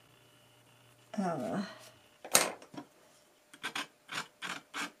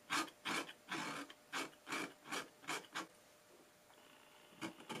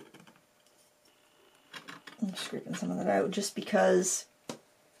I'm scraping some of that out just because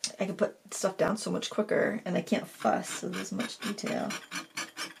I can put stuff down so much quicker and I can't fuss with as much detail.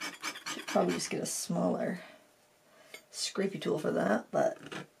 Should probably just get a smaller scrapey tool for that, but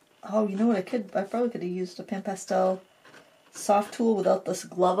oh, you know what, I probably could have used a Pan Pastel soft tool without this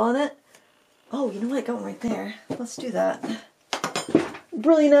glove on it. Oh, you know what, I got one right there. Let's do that.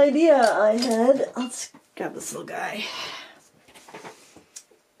 Brilliant idea I had. Let's grab this little guy.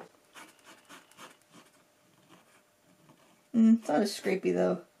 It's not as scrapey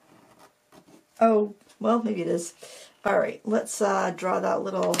though. Oh, well, maybe it is. All right, let's draw that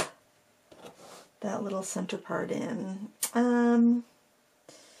little center part in. I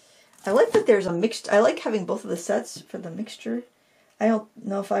like that there's a mixed. I like having both of the sets for the mixture. I don't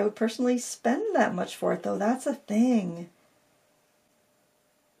know if I would personally spend that much for it though. That's a thing.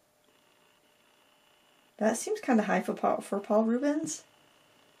 That seems kind of high for Paul Rubens.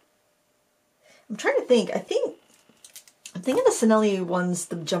 I'm trying to think. I'm thinking the Sinelli ones,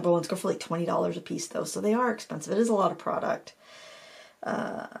 the jumbo ones, go for like $20 a piece though, so they are expensive. It is a lot of product.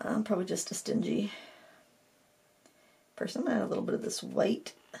 I'm probably just a stingy person. I'm gonna add a little bit of this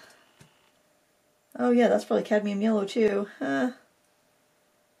white. Oh yeah, that's probably cadmium yellow too.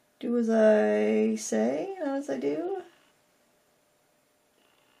 Do as I say, not as I do.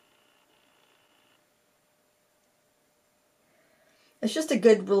 It's just a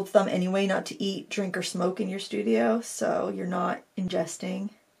good rule of thumb anyway not to eat, drink, or smoke in your studio, so you're not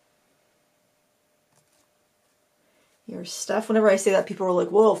ingesting your stuff. Whenever I say that, people are like,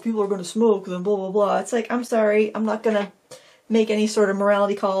 well, if people are going to smoke, then blah, blah, blah. It's like, I'm sorry, I'm not going to make any sort of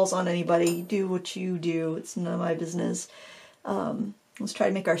morality calls on anybody. Do what you do. It's none of my business. Let's try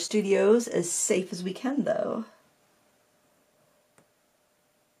to make our studios as safe as we can, though.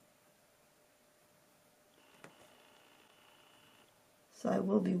 So I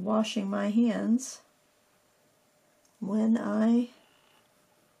will be washing my hands when well,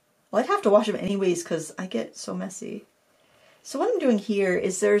 I'd have to wash them anyways because I get so messy. So what I'm doing here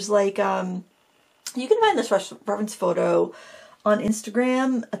is there's like, you can find this reference photo on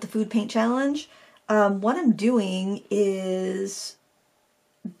Instagram at the Food Paint Challenge. What I'm doing is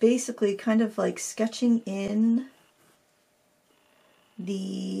basically kind of like sketching in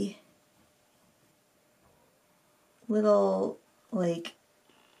the little like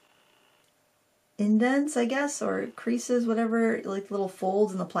indents, I guess, or creases, whatever, like little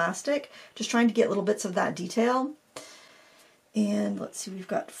folds in the plastic. Just trying to get little bits of that detail. And let's see, we've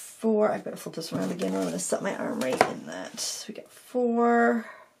got 4. I've got to flip this around again. I'm going to set my arm right in that. So we got 4.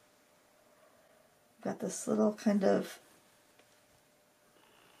 We've got this little kind of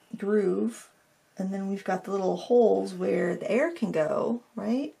groove. And then we've got the little holes where the air can go,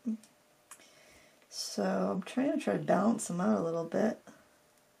 right? So I'm trying to balance them out a little bit.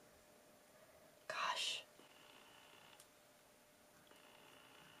 Gosh.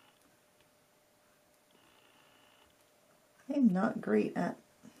 I'm not great at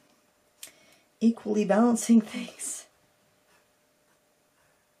equally balancing things.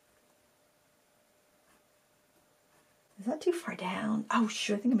 Is that too far down? Oh,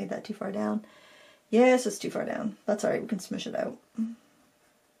 sure, I think I made that too far down. Yes, it's too far down. That's all right, we can smush it out.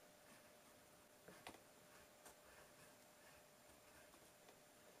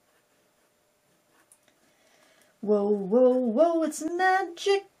 Whoa, whoa, whoa, it's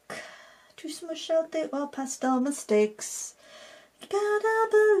magic to smush out the oil pastel mistakes. You gotta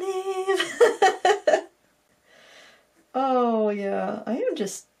believe. Oh, yeah, I am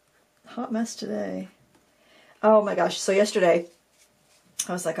just a hot mess today. Oh my gosh, so yesterday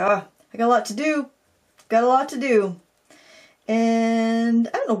I was like, I got a lot to do. Got a lot to do. And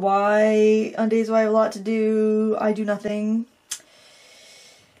I don't know why, on days where I have a lot to do, I do nothing.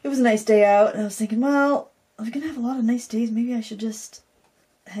 It was a nice day out, and I was thinking, well, if I'm gonna have a lot of nice days, maybe I should just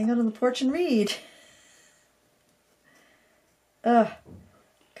hang out on the porch and read. Ugh,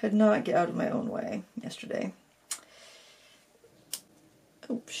 could not get out of my own way yesterday.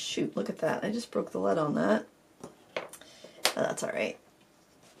 Oh shoot, look at that. I just broke the lead on that. Oh, that's alright.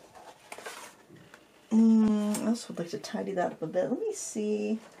 I also would like to tidy that up a bit. Let me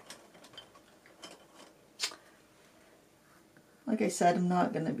see. Like I said, I'm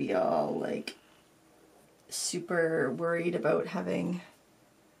not going to be all like super worried about having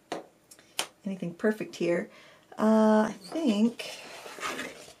anything perfect here. I think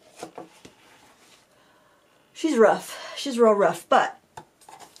she's rough. She's real rough, but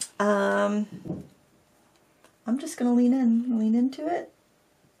I'm just going to lean into it.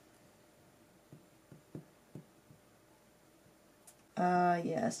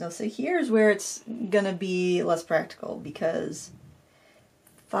 Yes, no, so here's where it's gonna be less practical, because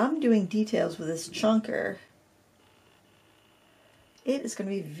if I'm doing details with this chunker, it is gonna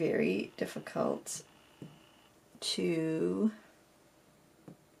be very difficult to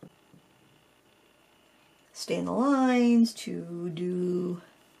stay in the lines, to do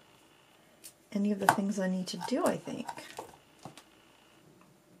any of the things I need to do, I think.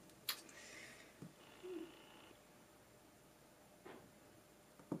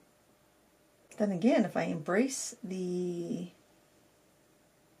 Then again, if I embrace the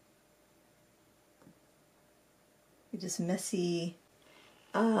just messy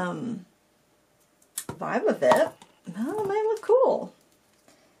vibe of it, well, it might look cool.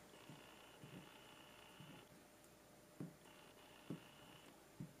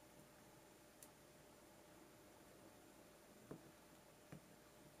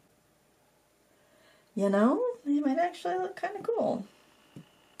 You know, it might actually look kind of cool.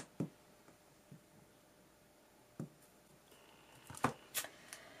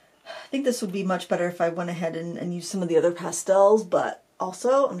 I think this would be much better if I went ahead and used some of the other pastels, but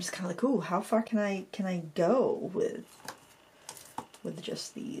also I'm just kind of like, ooh, how far can I go with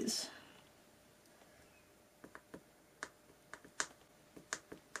just these?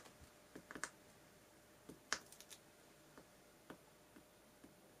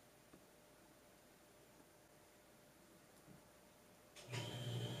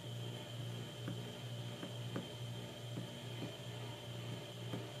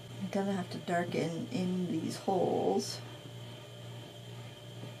 I'm gonna have to darken in these holes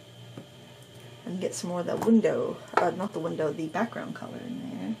and get some more of that window, not the window, the background color in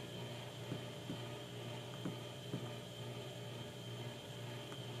there.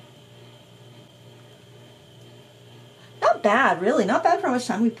 Not bad, really. Not bad for how much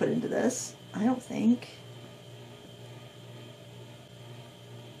time we put into this, I don't think.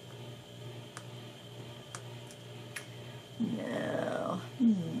 No.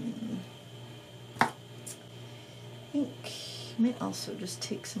 I think I might also just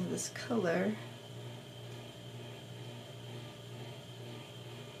take some of this color.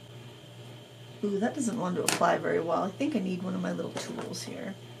 Ooh, that doesn't want to apply very well. I think I need one of my little tools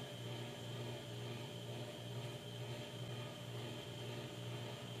here.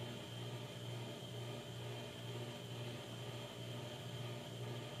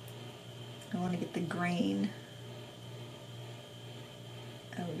 I want to get the grain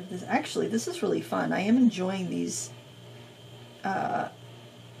out of this. Actually, this is really fun. I am enjoying these,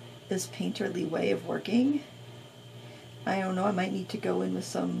 this painterly way of working. I don't know, I might need to go in with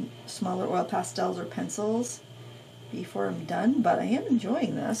some smaller oil pastels or pencils before I'm done, but I am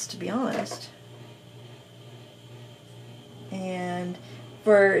enjoying this, to be honest. And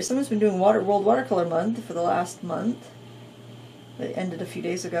for someone who's been doing World Watercolor Month for the last month, that ended a few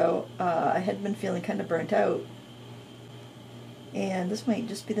days ago, I had been feeling kind of burnt out. And this might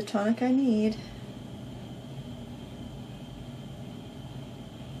just be the tonic I need.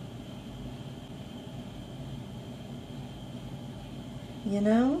 You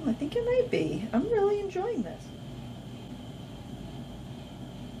know, I think it might be. I'm really enjoying this.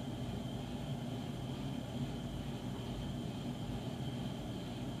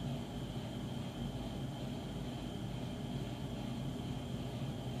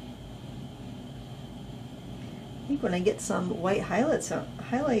 I think when I get some white highlights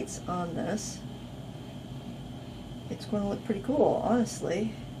on this, it's going to look pretty cool,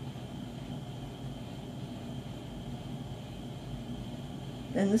 honestly.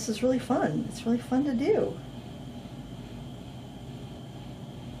 And this is really fun. It's really fun to do.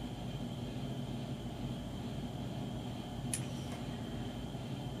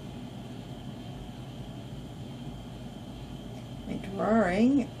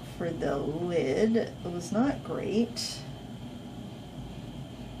 drawing for the lid was not great,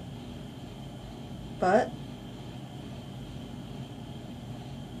 but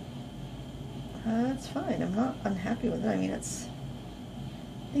it's fine. I'm not unhappy with it. I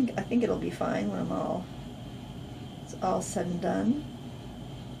mean, I think it'll be fine when it's all said and done.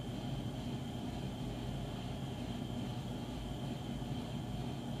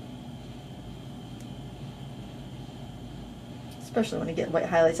 Especially when I get white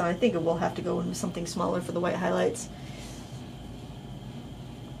highlights on. I think it will have to go in with something smaller for the white highlights.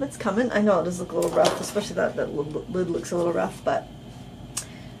 That's coming. I know it does look a little rough, especially that lid looks a little rough, but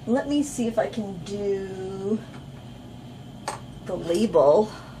let me see if I can do the label,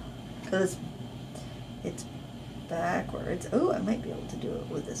 because it's backwards. Oh, I might be able to do it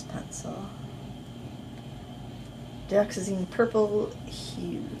with this pencil. Dioxazine Purple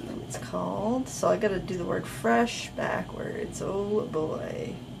Hue, it's called. So I gotta do the word fresh backwards. Oh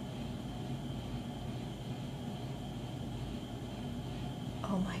boy.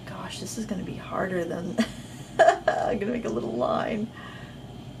 Oh my gosh, this is gonna be harder than I'm gonna make a little line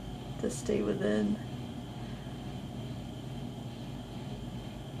to stay within.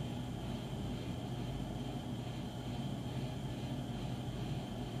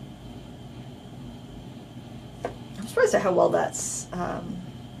 I'm surprised at how well that's I'm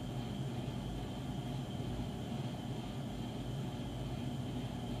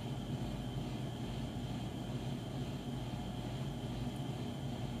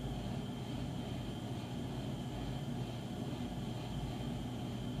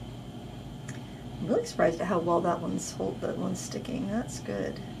really surprised at how well that one's sticking. That's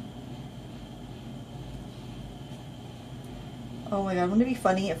good. Oh my god, wouldn't it be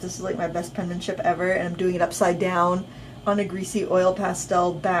funny if this is like my best penmanship ever and I'm doing it upside down on a greasy oil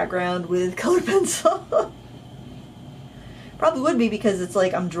pastel background with colored pencil? Probably would be, because it's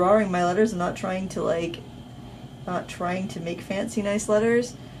like I'm drawing my letters and not trying to make fancy nice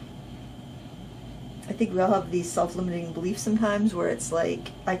letters. I think we all have these self-limiting beliefs sometimes where it's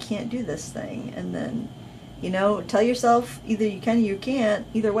like, I can't do this thing, and then, you know, tell yourself either you can or you can't.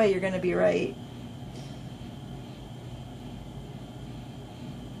 Either way, you're going to be right.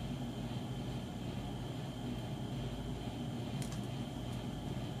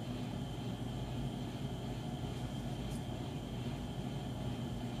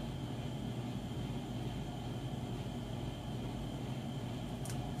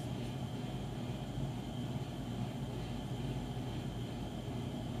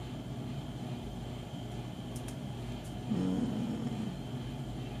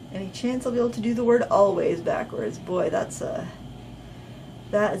 Any chance I'll be able to do the word always backwards? Boy, that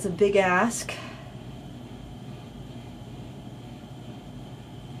is a big ask.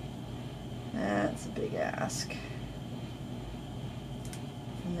 That's a big ask.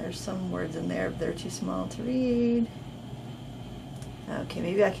 And there's some words in there, but they're too small to read. Okay,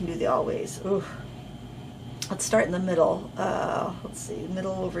 maybe I can do the always. Ooh. Let's start in the middle. Let's see,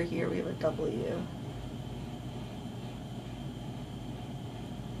 middle over here we have a W.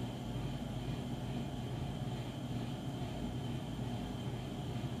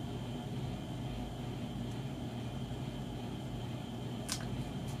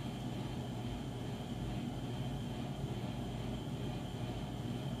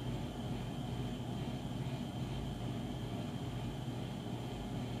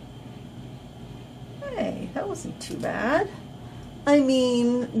 Hey, that wasn't too bad. I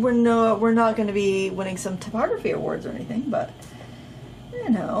mean, we're not going to be winning some typography awards or anything, but you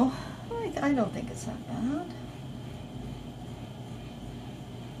know, I don't think it's that bad.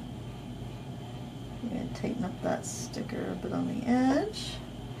 I'm going to tighten up that sticker a bit on the edge.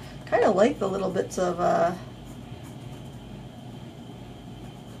 Kind of like the little bits of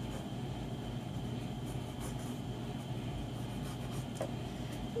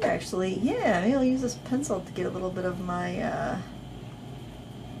actually, yeah, maybe I'll use this pencil to get a little bit of my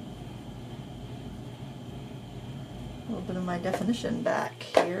definition back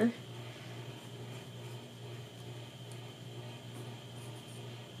here.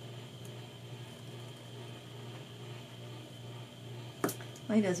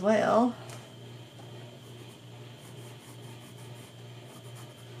 Might as well.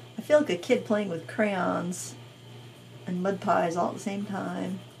 I feel like a kid playing with crayons and mud pies all at the same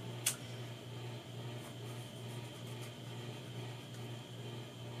time.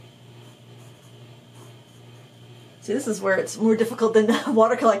 See, this is where it's more difficult than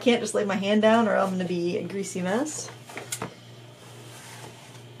watercolor. I can't just lay my hand down or I'm going to be a greasy mess.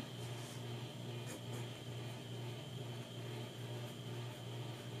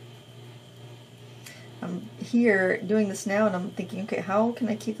 I'm here doing this now and I'm thinking, okay, how can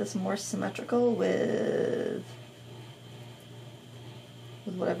I keep this more symmetrical with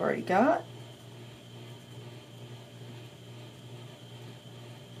what I've already got?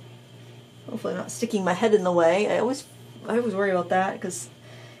 Hopefully I'm not sticking my head in the way. I always worry about that because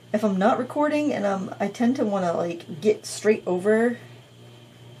if I'm not recording and I tend to want to like get straight over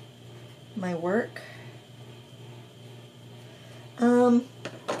my work.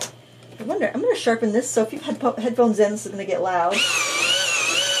 I wonder, I'm going to sharpen this, so if you've had headphones in, this is going to get loud.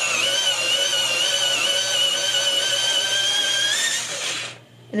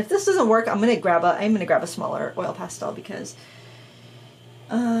 And if this doesn't work, I'm going to grab a smaller oil pastel because,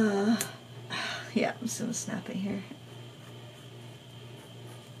 yeah, I'm just going to snap it here.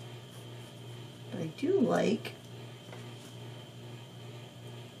 But I do like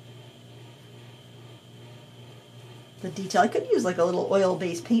the detail. I could use like a little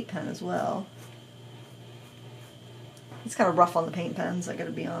oil-based paint pen as well. It's kind of rough on the paint pens, I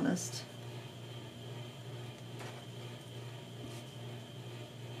gotta be honest.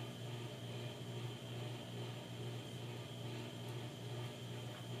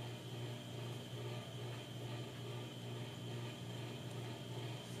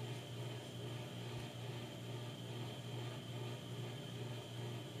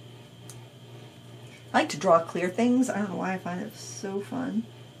 I like to draw clear things. I don't know why I find it so fun.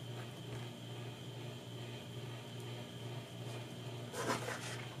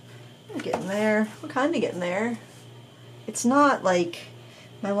 I'm getting there. I'm kind of getting there. It's not like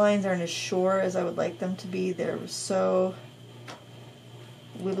my lines aren't as sure as I would like them to be. They're so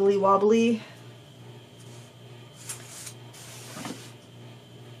wibbly wobbly.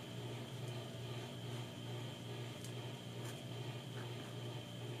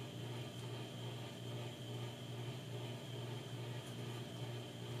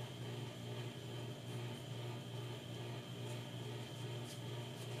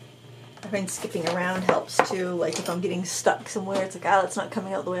 I find skipping around helps too, like if I'm getting stuck somewhere, it's like, ah, that's not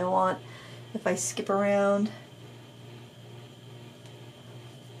coming out the way I want. If I skip around.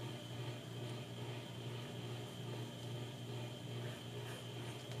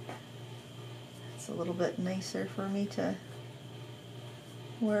 It's a little bit nicer for me to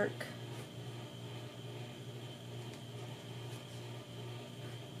work.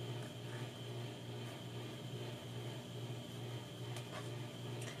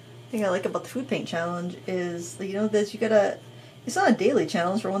 Thing I like about the food paint challenge is, you know, this, you gotta, it's not a daily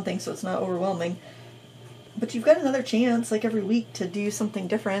challenge for one thing, so it's not overwhelming, but you've got another chance like every week to do something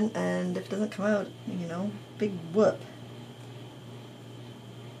different, and if it doesn't come out, you know, big whoop.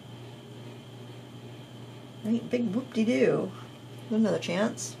 Right, big whoop-de-doo. Another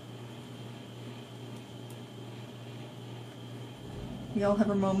chance. We all have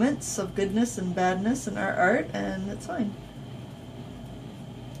our moments of goodness and badness in our art, and it's fine.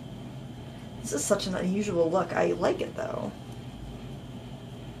 This is such an unusual look. I like it though.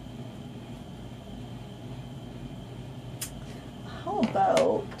 How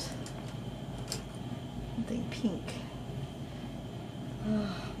about something pink?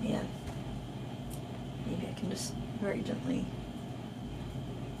 Oh man. Maybe I can just very gently.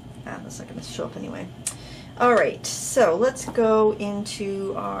 That's not going to show up anyway. Alright, so let's go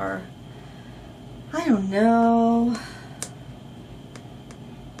into our, I don't know.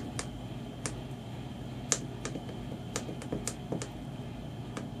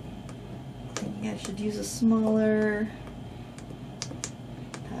 I should use a smaller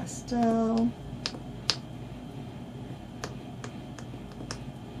pastel.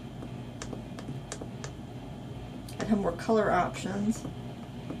 I'd have more color options.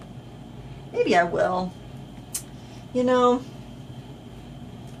 Maybe I will. You know,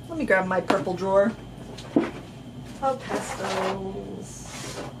 let me grab my purple drawer of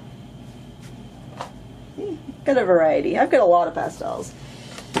pastels. Got a variety. I've got a lot of pastels.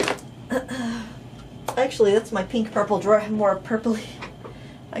 Actually, that's my pink purple drawer. I have more purpley.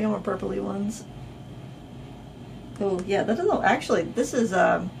 I got more purpley ones. Oh yeah, that doesn't. Actually, this is you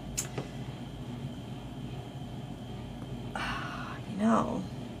know,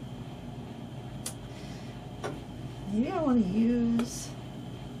 maybe I want to use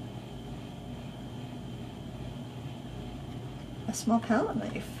a small palette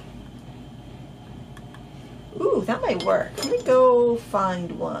knife. Ooh, that might work. Let me go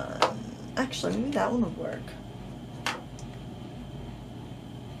find one. Actually, maybe that one would work.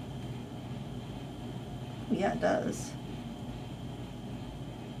 Yeah, it does.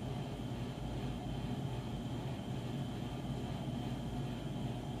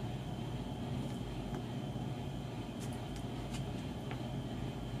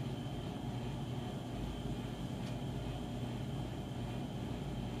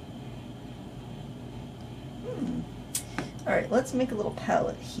 Alright, let's make a little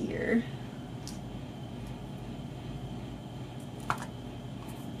palette here.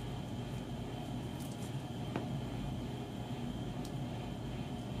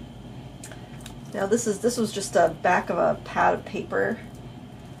 Now this was just a back of a pad of paper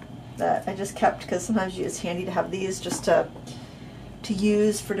that I just kept because sometimes it's handy to have these just to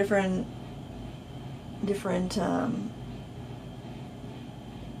use for different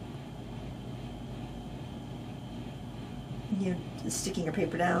you know, sticking your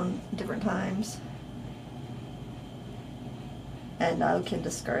paper down different times. And now we can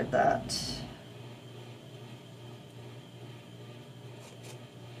discard that.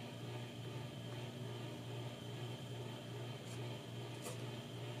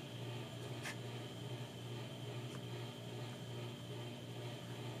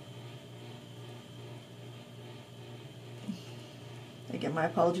 Again, my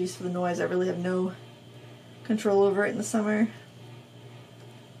apologies for the noise. I really have no control over it in the summer.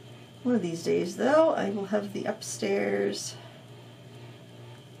 One of these days, though, I will have the upstairs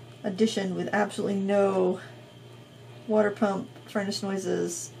addition with absolutely no water pump, furnace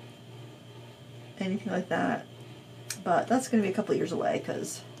noises, anything like that. But that's going to be a couple years away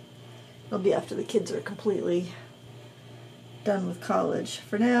because it'll be after the kids are completely done with college.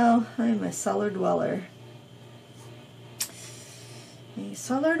 For now, I'm a cellar dweller. A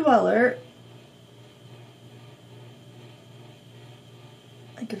cellar dweller.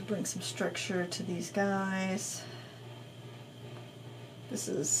 I could bring some structure to these guys. This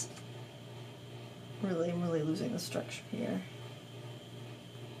is really, I'm really losing the structure here.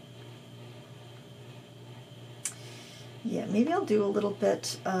 Yeah, maybe I'll do a little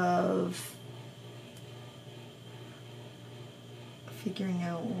bit of figuring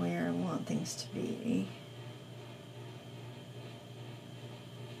out where I want things to be.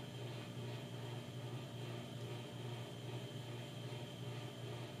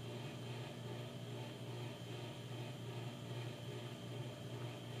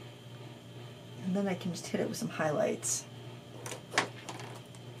 And then I can just hit it with some highlights.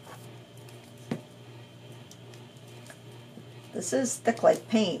 This is thick like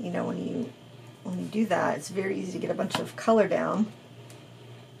paint, you know, when you do that, it's very easy to get a bunch of color down.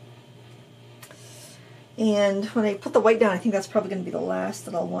 And when I put the white down, I think that's probably going to be the last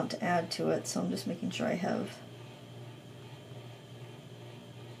that I'll want to add to it, so I'm just making sure I have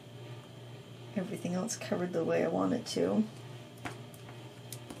everything else covered the way I want it to.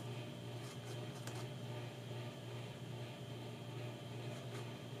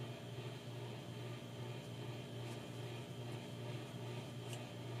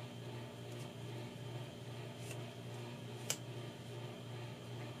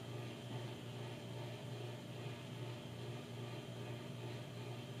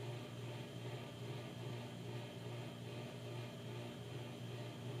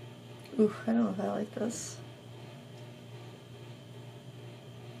 Ooh, I don't know if I like this.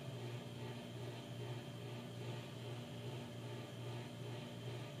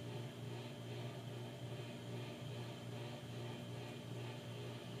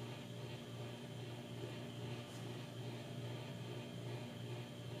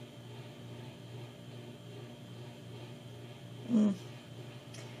 I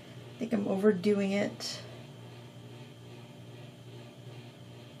think I'm overdoing it.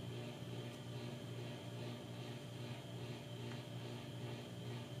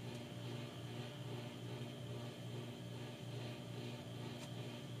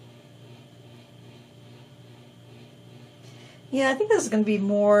 Yeah, I think this is going to be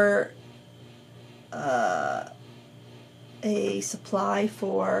more a supply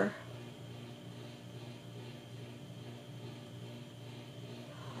for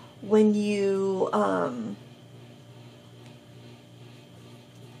when you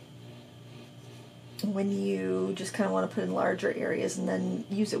just kind of want to put in larger areas and then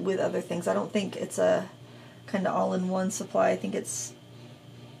use it with other things. I don't think it's a kind of all-in-one supply. I think it's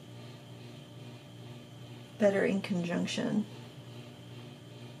better in conjunction.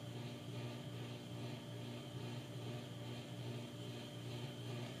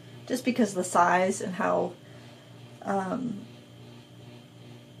 Just because of the size and how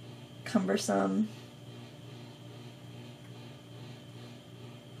cumbersome.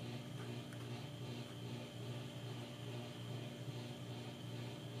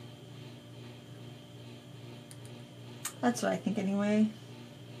 That's what I think anyway.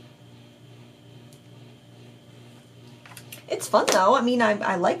 It's fun though. I mean,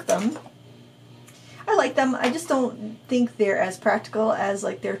 I like them. I like them. I just don't think they're as practical as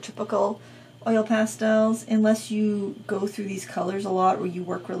like their typical oil pastels unless you go through these colors a lot or you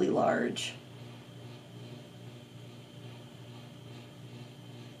work really large.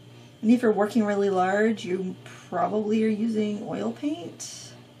 And if you're working really large, you probably are using oil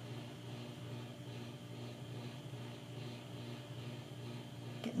paint.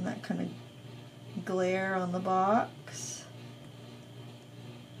 Getting that kind of glare on the box.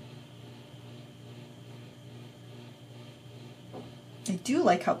 I do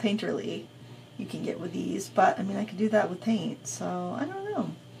like how painterly you can get with these, but I mean, I could do that with paint, so I don't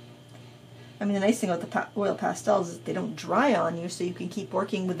know. I mean, the nice thing about the oil pastels is they don't dry on you, so you can keep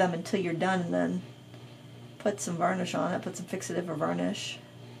working with them until you're done and then put some varnish on it, put some fixative or varnish.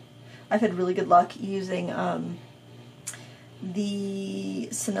 I've had really good luck using the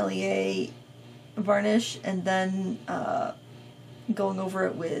Sennelier varnish and then going over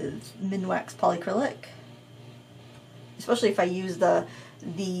it with Minwax polyacrylic. Especially if I use the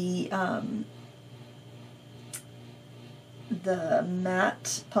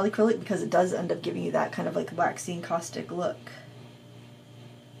matte polyacrylic, because it does end up giving you that kind of like waxy and caustic look.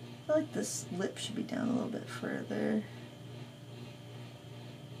 I feel like this lip should be down a little bit further.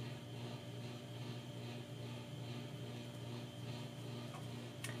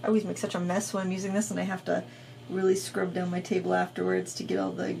 I always make such a mess when I'm using this, and I have to really scrub down my table afterwards to get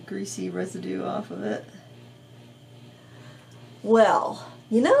all the greasy residue off of it. Well,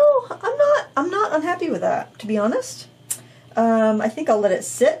 you know, I'm not unhappy with that, to be honest. I think I'll let it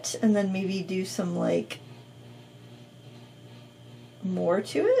sit and then maybe do some like more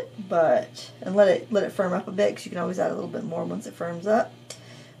to it, and let it firm up a bit, because you can always add a little bit more once it firms up.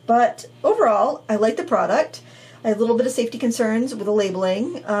 But overall, I like the product. I have a little bit of safety concerns with the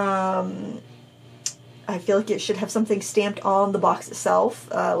labeling. I feel like it should have something stamped on the box itself,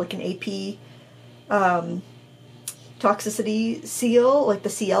 like an AP toxicity seal, like the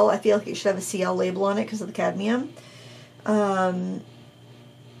CL. I feel like it should have a CL label on it because of the cadmium.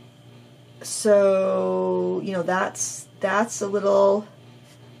 So, you know, that's a little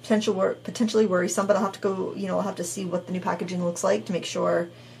potentially worrisome, but I'll have to go, you know, I'll have to see what the new packaging looks like to make sure,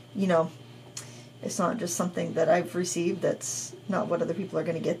 you know, it's not just something that I've received that's not what other people are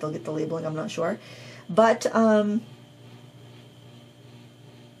going to get. They'll get the labeling, I'm not sure. But,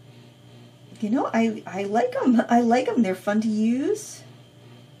 you know, I like them. I like them. They're fun to use.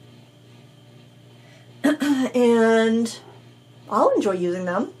 And I'll enjoy using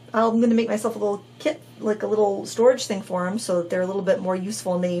them. I'm going to make myself a little kit, like a little storage thing for them, so that they're a little bit more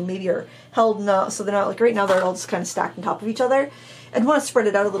useful, and they maybe are held, so they're not like right now they're all just kind of stacked on top of each other. I'd want to spread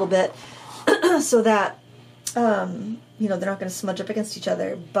it out a little bit so that, you know, they're not going to smudge up against each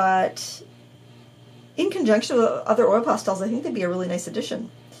other. But in conjunction with other oil pastels, I think they'd be a really nice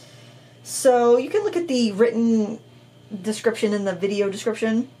addition. So you can look at the written description in the video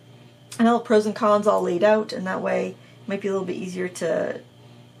description, and all the pros and cons all laid out, and that way it might be a little bit easier to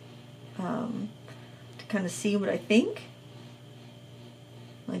kind of see what I think.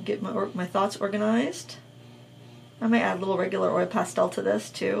 Like get my thoughts organized. I might add a little regular oil pastel to this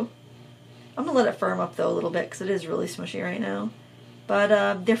too. I'm gonna let it firm up though a little bit because it is really smushy right now.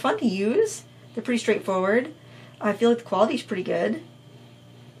 But they're fun to use. They're pretty straightforward. I feel like the quality's pretty good.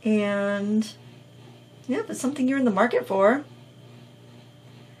 And yeah, if it's something you're in the market for,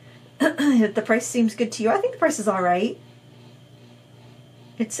 if the price seems good to you, I think the price is alright.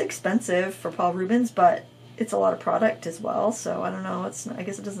 It's expensive for Paul Rubens, but it's a lot of product as well, so I don't know, I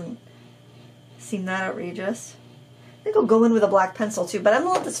guess it doesn't seem that outrageous. I think I'll go in with a black pencil too, but I'm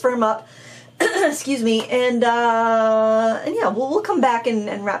gonna let this firm up. Excuse me, and yeah, we'll come back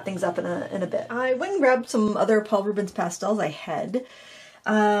and wrap things up in a bit. I went and grabbed some other Paul Rubens pastels I had,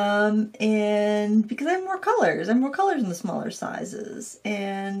 and because I have more colors in the smaller sizes,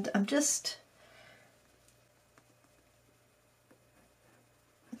 and I'm just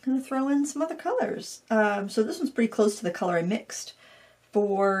gonna throw in some other colors. So this one's pretty close to the color I mixed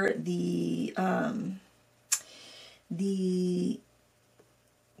for the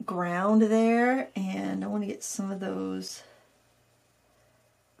ground there, and I want to get some of those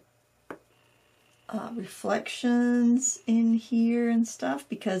reflections in here and stuff,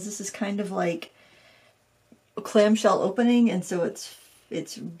 because this is kind of like a clamshell opening, and so it's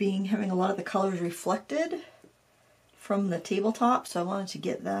having a lot of the colors reflected from the tabletop, so I wanted to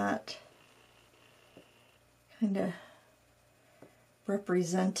get that kind of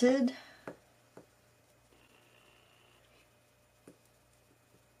represented.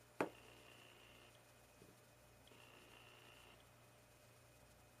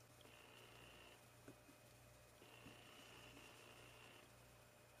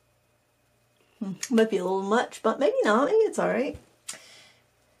 Might be a little much, but maybe not. Maybe it's alright.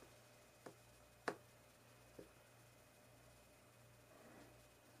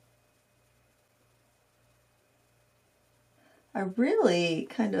 I I really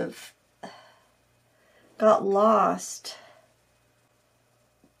kind of got lost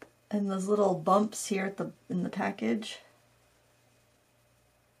in those little bumps here at in the package.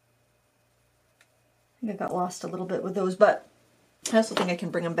 I think I got lost a little bit with those, but I also think I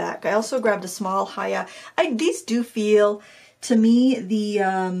can bring them back. I also grabbed a small Haya. These do feel, to me,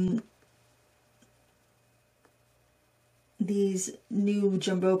 these new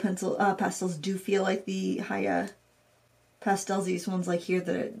jumbo pastels do feel like the Haya pastels. These ones like here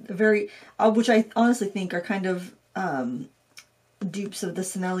that are very, which I honestly think are kind of dupes of the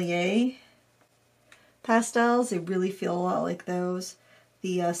Sennelier pastels. They really feel a lot like those,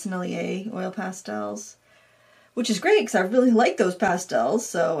 the Sennelier oil pastels, which is great because I really like those pastels.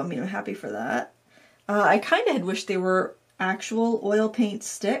 So I mean, I'm happy for that. I kind of had wished they were actual oil paint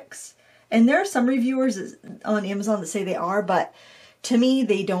sticks, and there are some reviewers on Amazon that say they are, but to me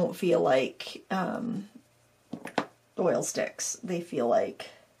they don't feel like oil sticks. They feel like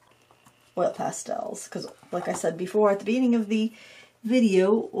oil pastels, because like I said before at the beginning of the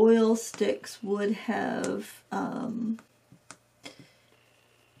video, oil sticks would have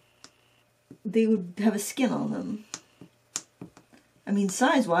they would have a skin on them. I mean,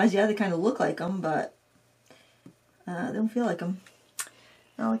 size wise, yeah, they kind of look like them, but they don't feel like them.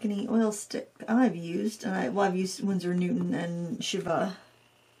 Not like any oil stick I've used, and I've used Winsor Newton and Shiva.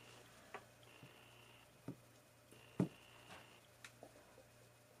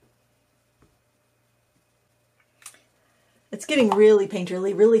 It's getting really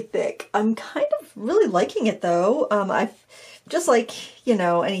painterly, really thick. I'm kind of really liking it though. I've just like, you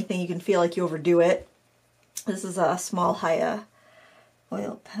know, anything, you can feel like you overdo it. This is a small Haya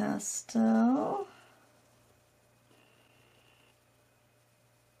oil pastel.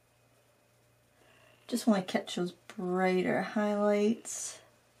 Just want to catch those brighter highlights.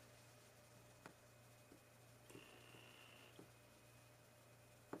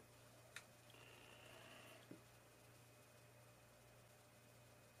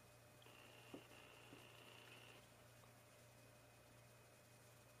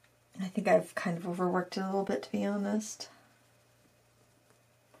 I think I've kind of overworked it a little bit, to be honest.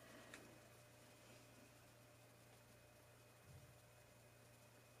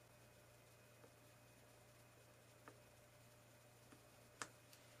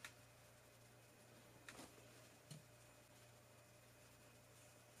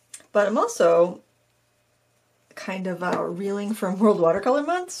 But I'm also kind of reeling from World Watercolor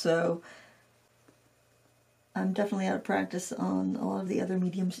Month, so I'm definitely out of practice on a lot of the other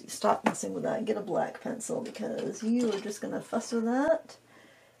mediums. Stop messing with that and get a black pencil, because you are just going to fuss with that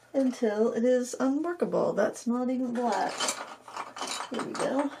until it is unworkable. That's not even black. Here we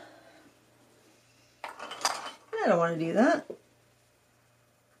go. I don't want to do that.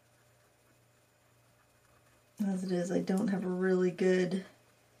 As it is, I don't have a really good,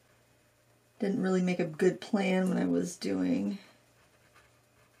 didn't really make a good plan when I was doing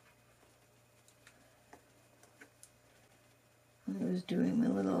my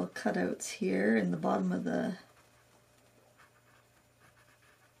little cutouts here in the bottom of the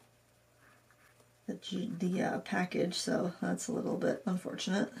package, so that's a little bit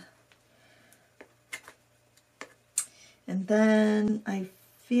unfortunate. And then I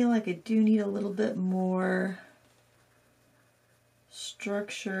feel like I do need a little bit more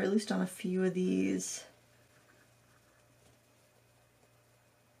structure, at least on a few of these.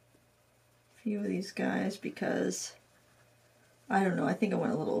 Guys, because I don't know, I think I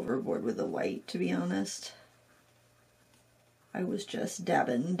went a little overboard with the white, to be honest. I was just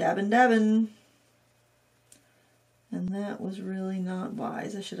dabbing. And that was really not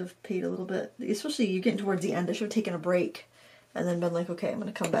wise. I should have paid a little bit, especially you're getting towards the end. I should have taken a break and then been like, okay, I'm going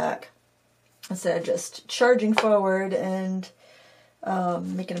to come back, instead of just charging forward and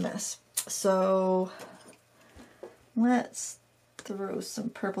making a mess. So let's throw some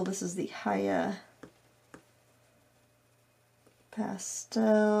purple. This is the Haya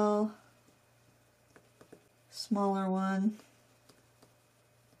pastel, smaller one.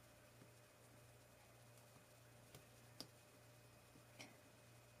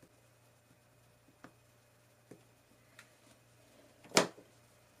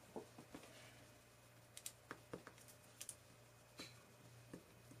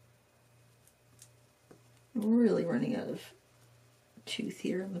 I'm really running out of tooth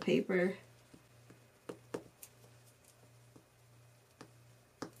here on the paper.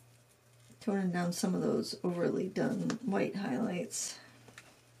 Toning down some of those overly done white highlights.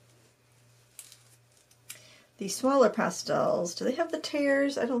 These smaller pastels, do they have the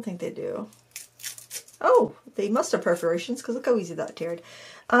tears? I don't think they do. Oh, they must have perforations, because look how easy that teared.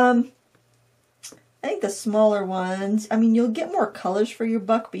 I think the smaller ones, I mean, you'll get more colors for your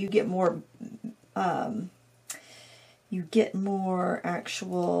buck, but you get more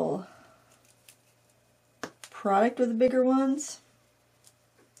actual product with the bigger ones.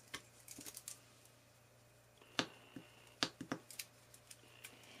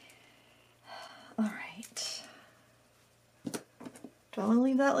 All right. Do I want to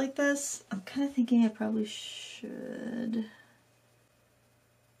leave that like this? I'm kind of thinking I probably should.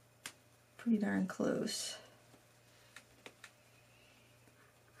 Pretty darn close.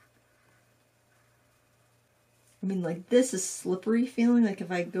 I mean, like, this is slippery feeling, like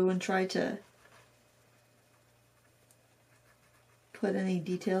if I go and try to put any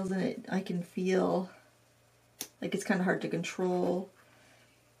details in it, I can feel like it's kind of hard to control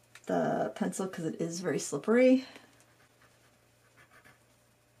the pencil because it is very slippery.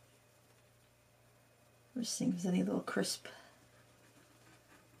 I'm just seeing if there's any little crisp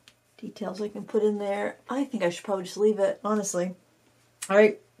details I can put in there. I think I should probably just leave it, honestly. All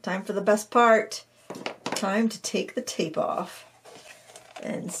right, time for the best part. Time to take the tape off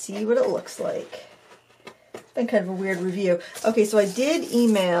and see what it looks like. It's been kind of a weird review. Okay, so I did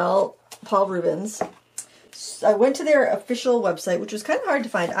email Paul Rubens. I went to their official website, which was kind of hard to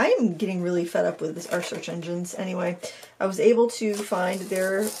find. I am getting really fed up with our search engines. Anyway, I was able to find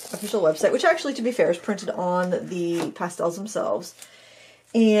their official website, which actually, to be fair, is printed on the pastels themselves.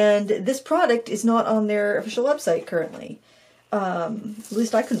 And this product is not on their official website currently. At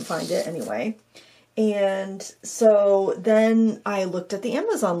least I couldn't find it anyway. And so then I looked at the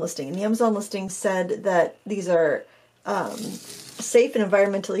Amazon listing, and the Amazon listing said that these are safe and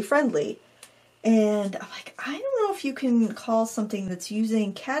environmentally friendly. And I'm like, I don't know if you can call something that's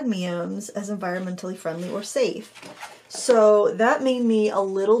using cadmiums as environmentally friendly or safe. So that made me a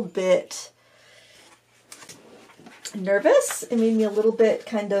little bit nervous. It made me a little bit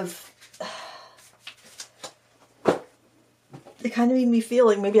kind of, it kind of made me feel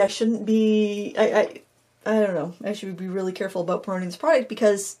like maybe I shouldn't be, I don't know, I should be really careful about promoting this product,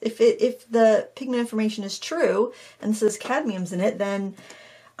 because if the pigment information is true and says cadmiums in it, then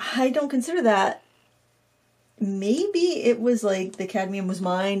I don't consider that. Maybe it was like the cadmium was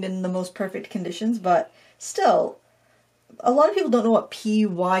mined in the most perfect conditions, but still, a lot of people don't know what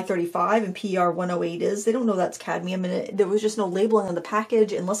PY35 and PR108 is. They don't know that's cadmium, and there was just no labeling on the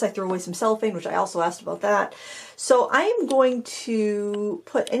package unless I throw away some cellophane, which I also asked about that. So I am going to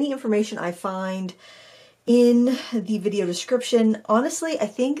put any information I find in the video description. Honestly, I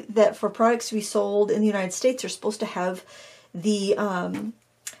think that for products to be sold in the United States, they're supposed to have the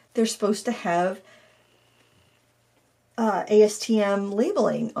ASTM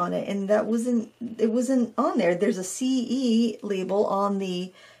labeling on it, and it wasn't on there. There's a CE label on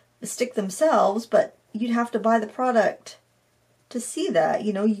the stick themselves, but you'd have to buy the product to see that.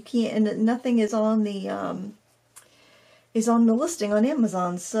 You know, you can't, and nothing is on the listing on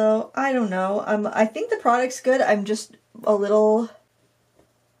Amazon. So I don't know. I think the product's good. I'm just a little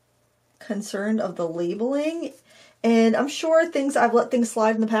concerned of the labeling, and I'm sure I've let things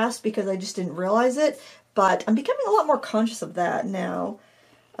slide in the past because I just didn't realize it. But I'm becoming a lot more conscious of that now.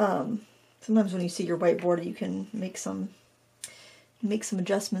 Sometimes when you see your whiteboard, you can make some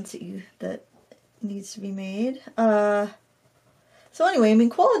adjustments that needs to be made. So anyway, I mean,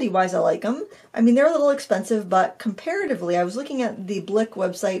 quality-wise, I like them. I mean, they're a little expensive, but comparatively, I was looking at the Blick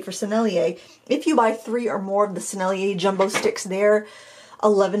website for Sennelier. If you buy 3 or more of the Sennelier jumbo sticks, they're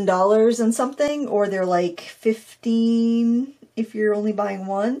 $11 and something, or they're like $15 if you're only buying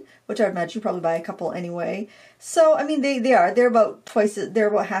one, which I would imagine you probably buy a couple anyway. So, I mean, they're about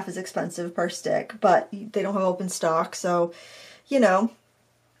half as expensive per stick, but they don't have open stock, so, you know,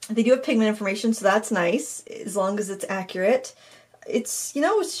 they do have pigment information, so that's nice, as long as it's accurate. It's, you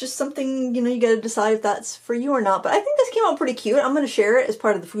know, it's just something, you know, you gotta decide if that's for you or not, but I think this came out pretty cute. I'm gonna share it as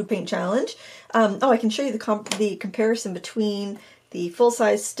part of the food paint challenge. I can show you the comparison between the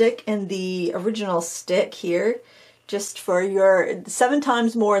full-size stick and the original stick here. Just for your 7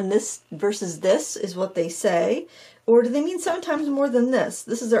 times more in this versus this is what they say. Or do they mean 7 times more than this?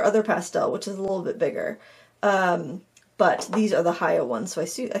 This is their other pastel, which is a little bit bigger. But these are the higher ones, so I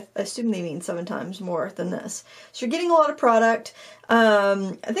assume they mean 7 times more than this. So you're getting a lot of product.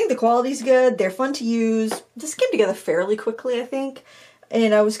 I think the quality's good. They're fun to use. This came together fairly quickly, I think.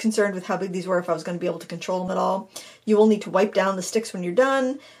 And I was concerned with how big these were, if I was going to be able to control them at all. You will need to wipe down the sticks when you're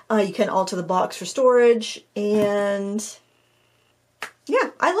done. You can alter the box for storage. And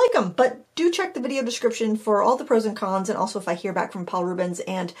yeah, I like them. But do check the video description for all the pros and cons, and also if I hear back from Paul Rubens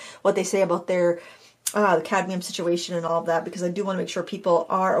and what they say about their the cadmium situation and all of that, because I do want to make sure people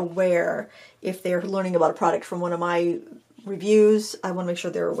are aware if they're learning about a product from one of my reviews. I want to make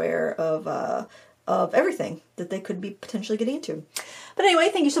sure they're aware of of everything that they could be potentially getting into. But anyway,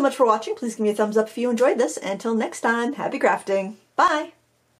 thank you so much for watching. Please give me a thumbs up if you enjoyed this. Until next time, happy crafting. Bye!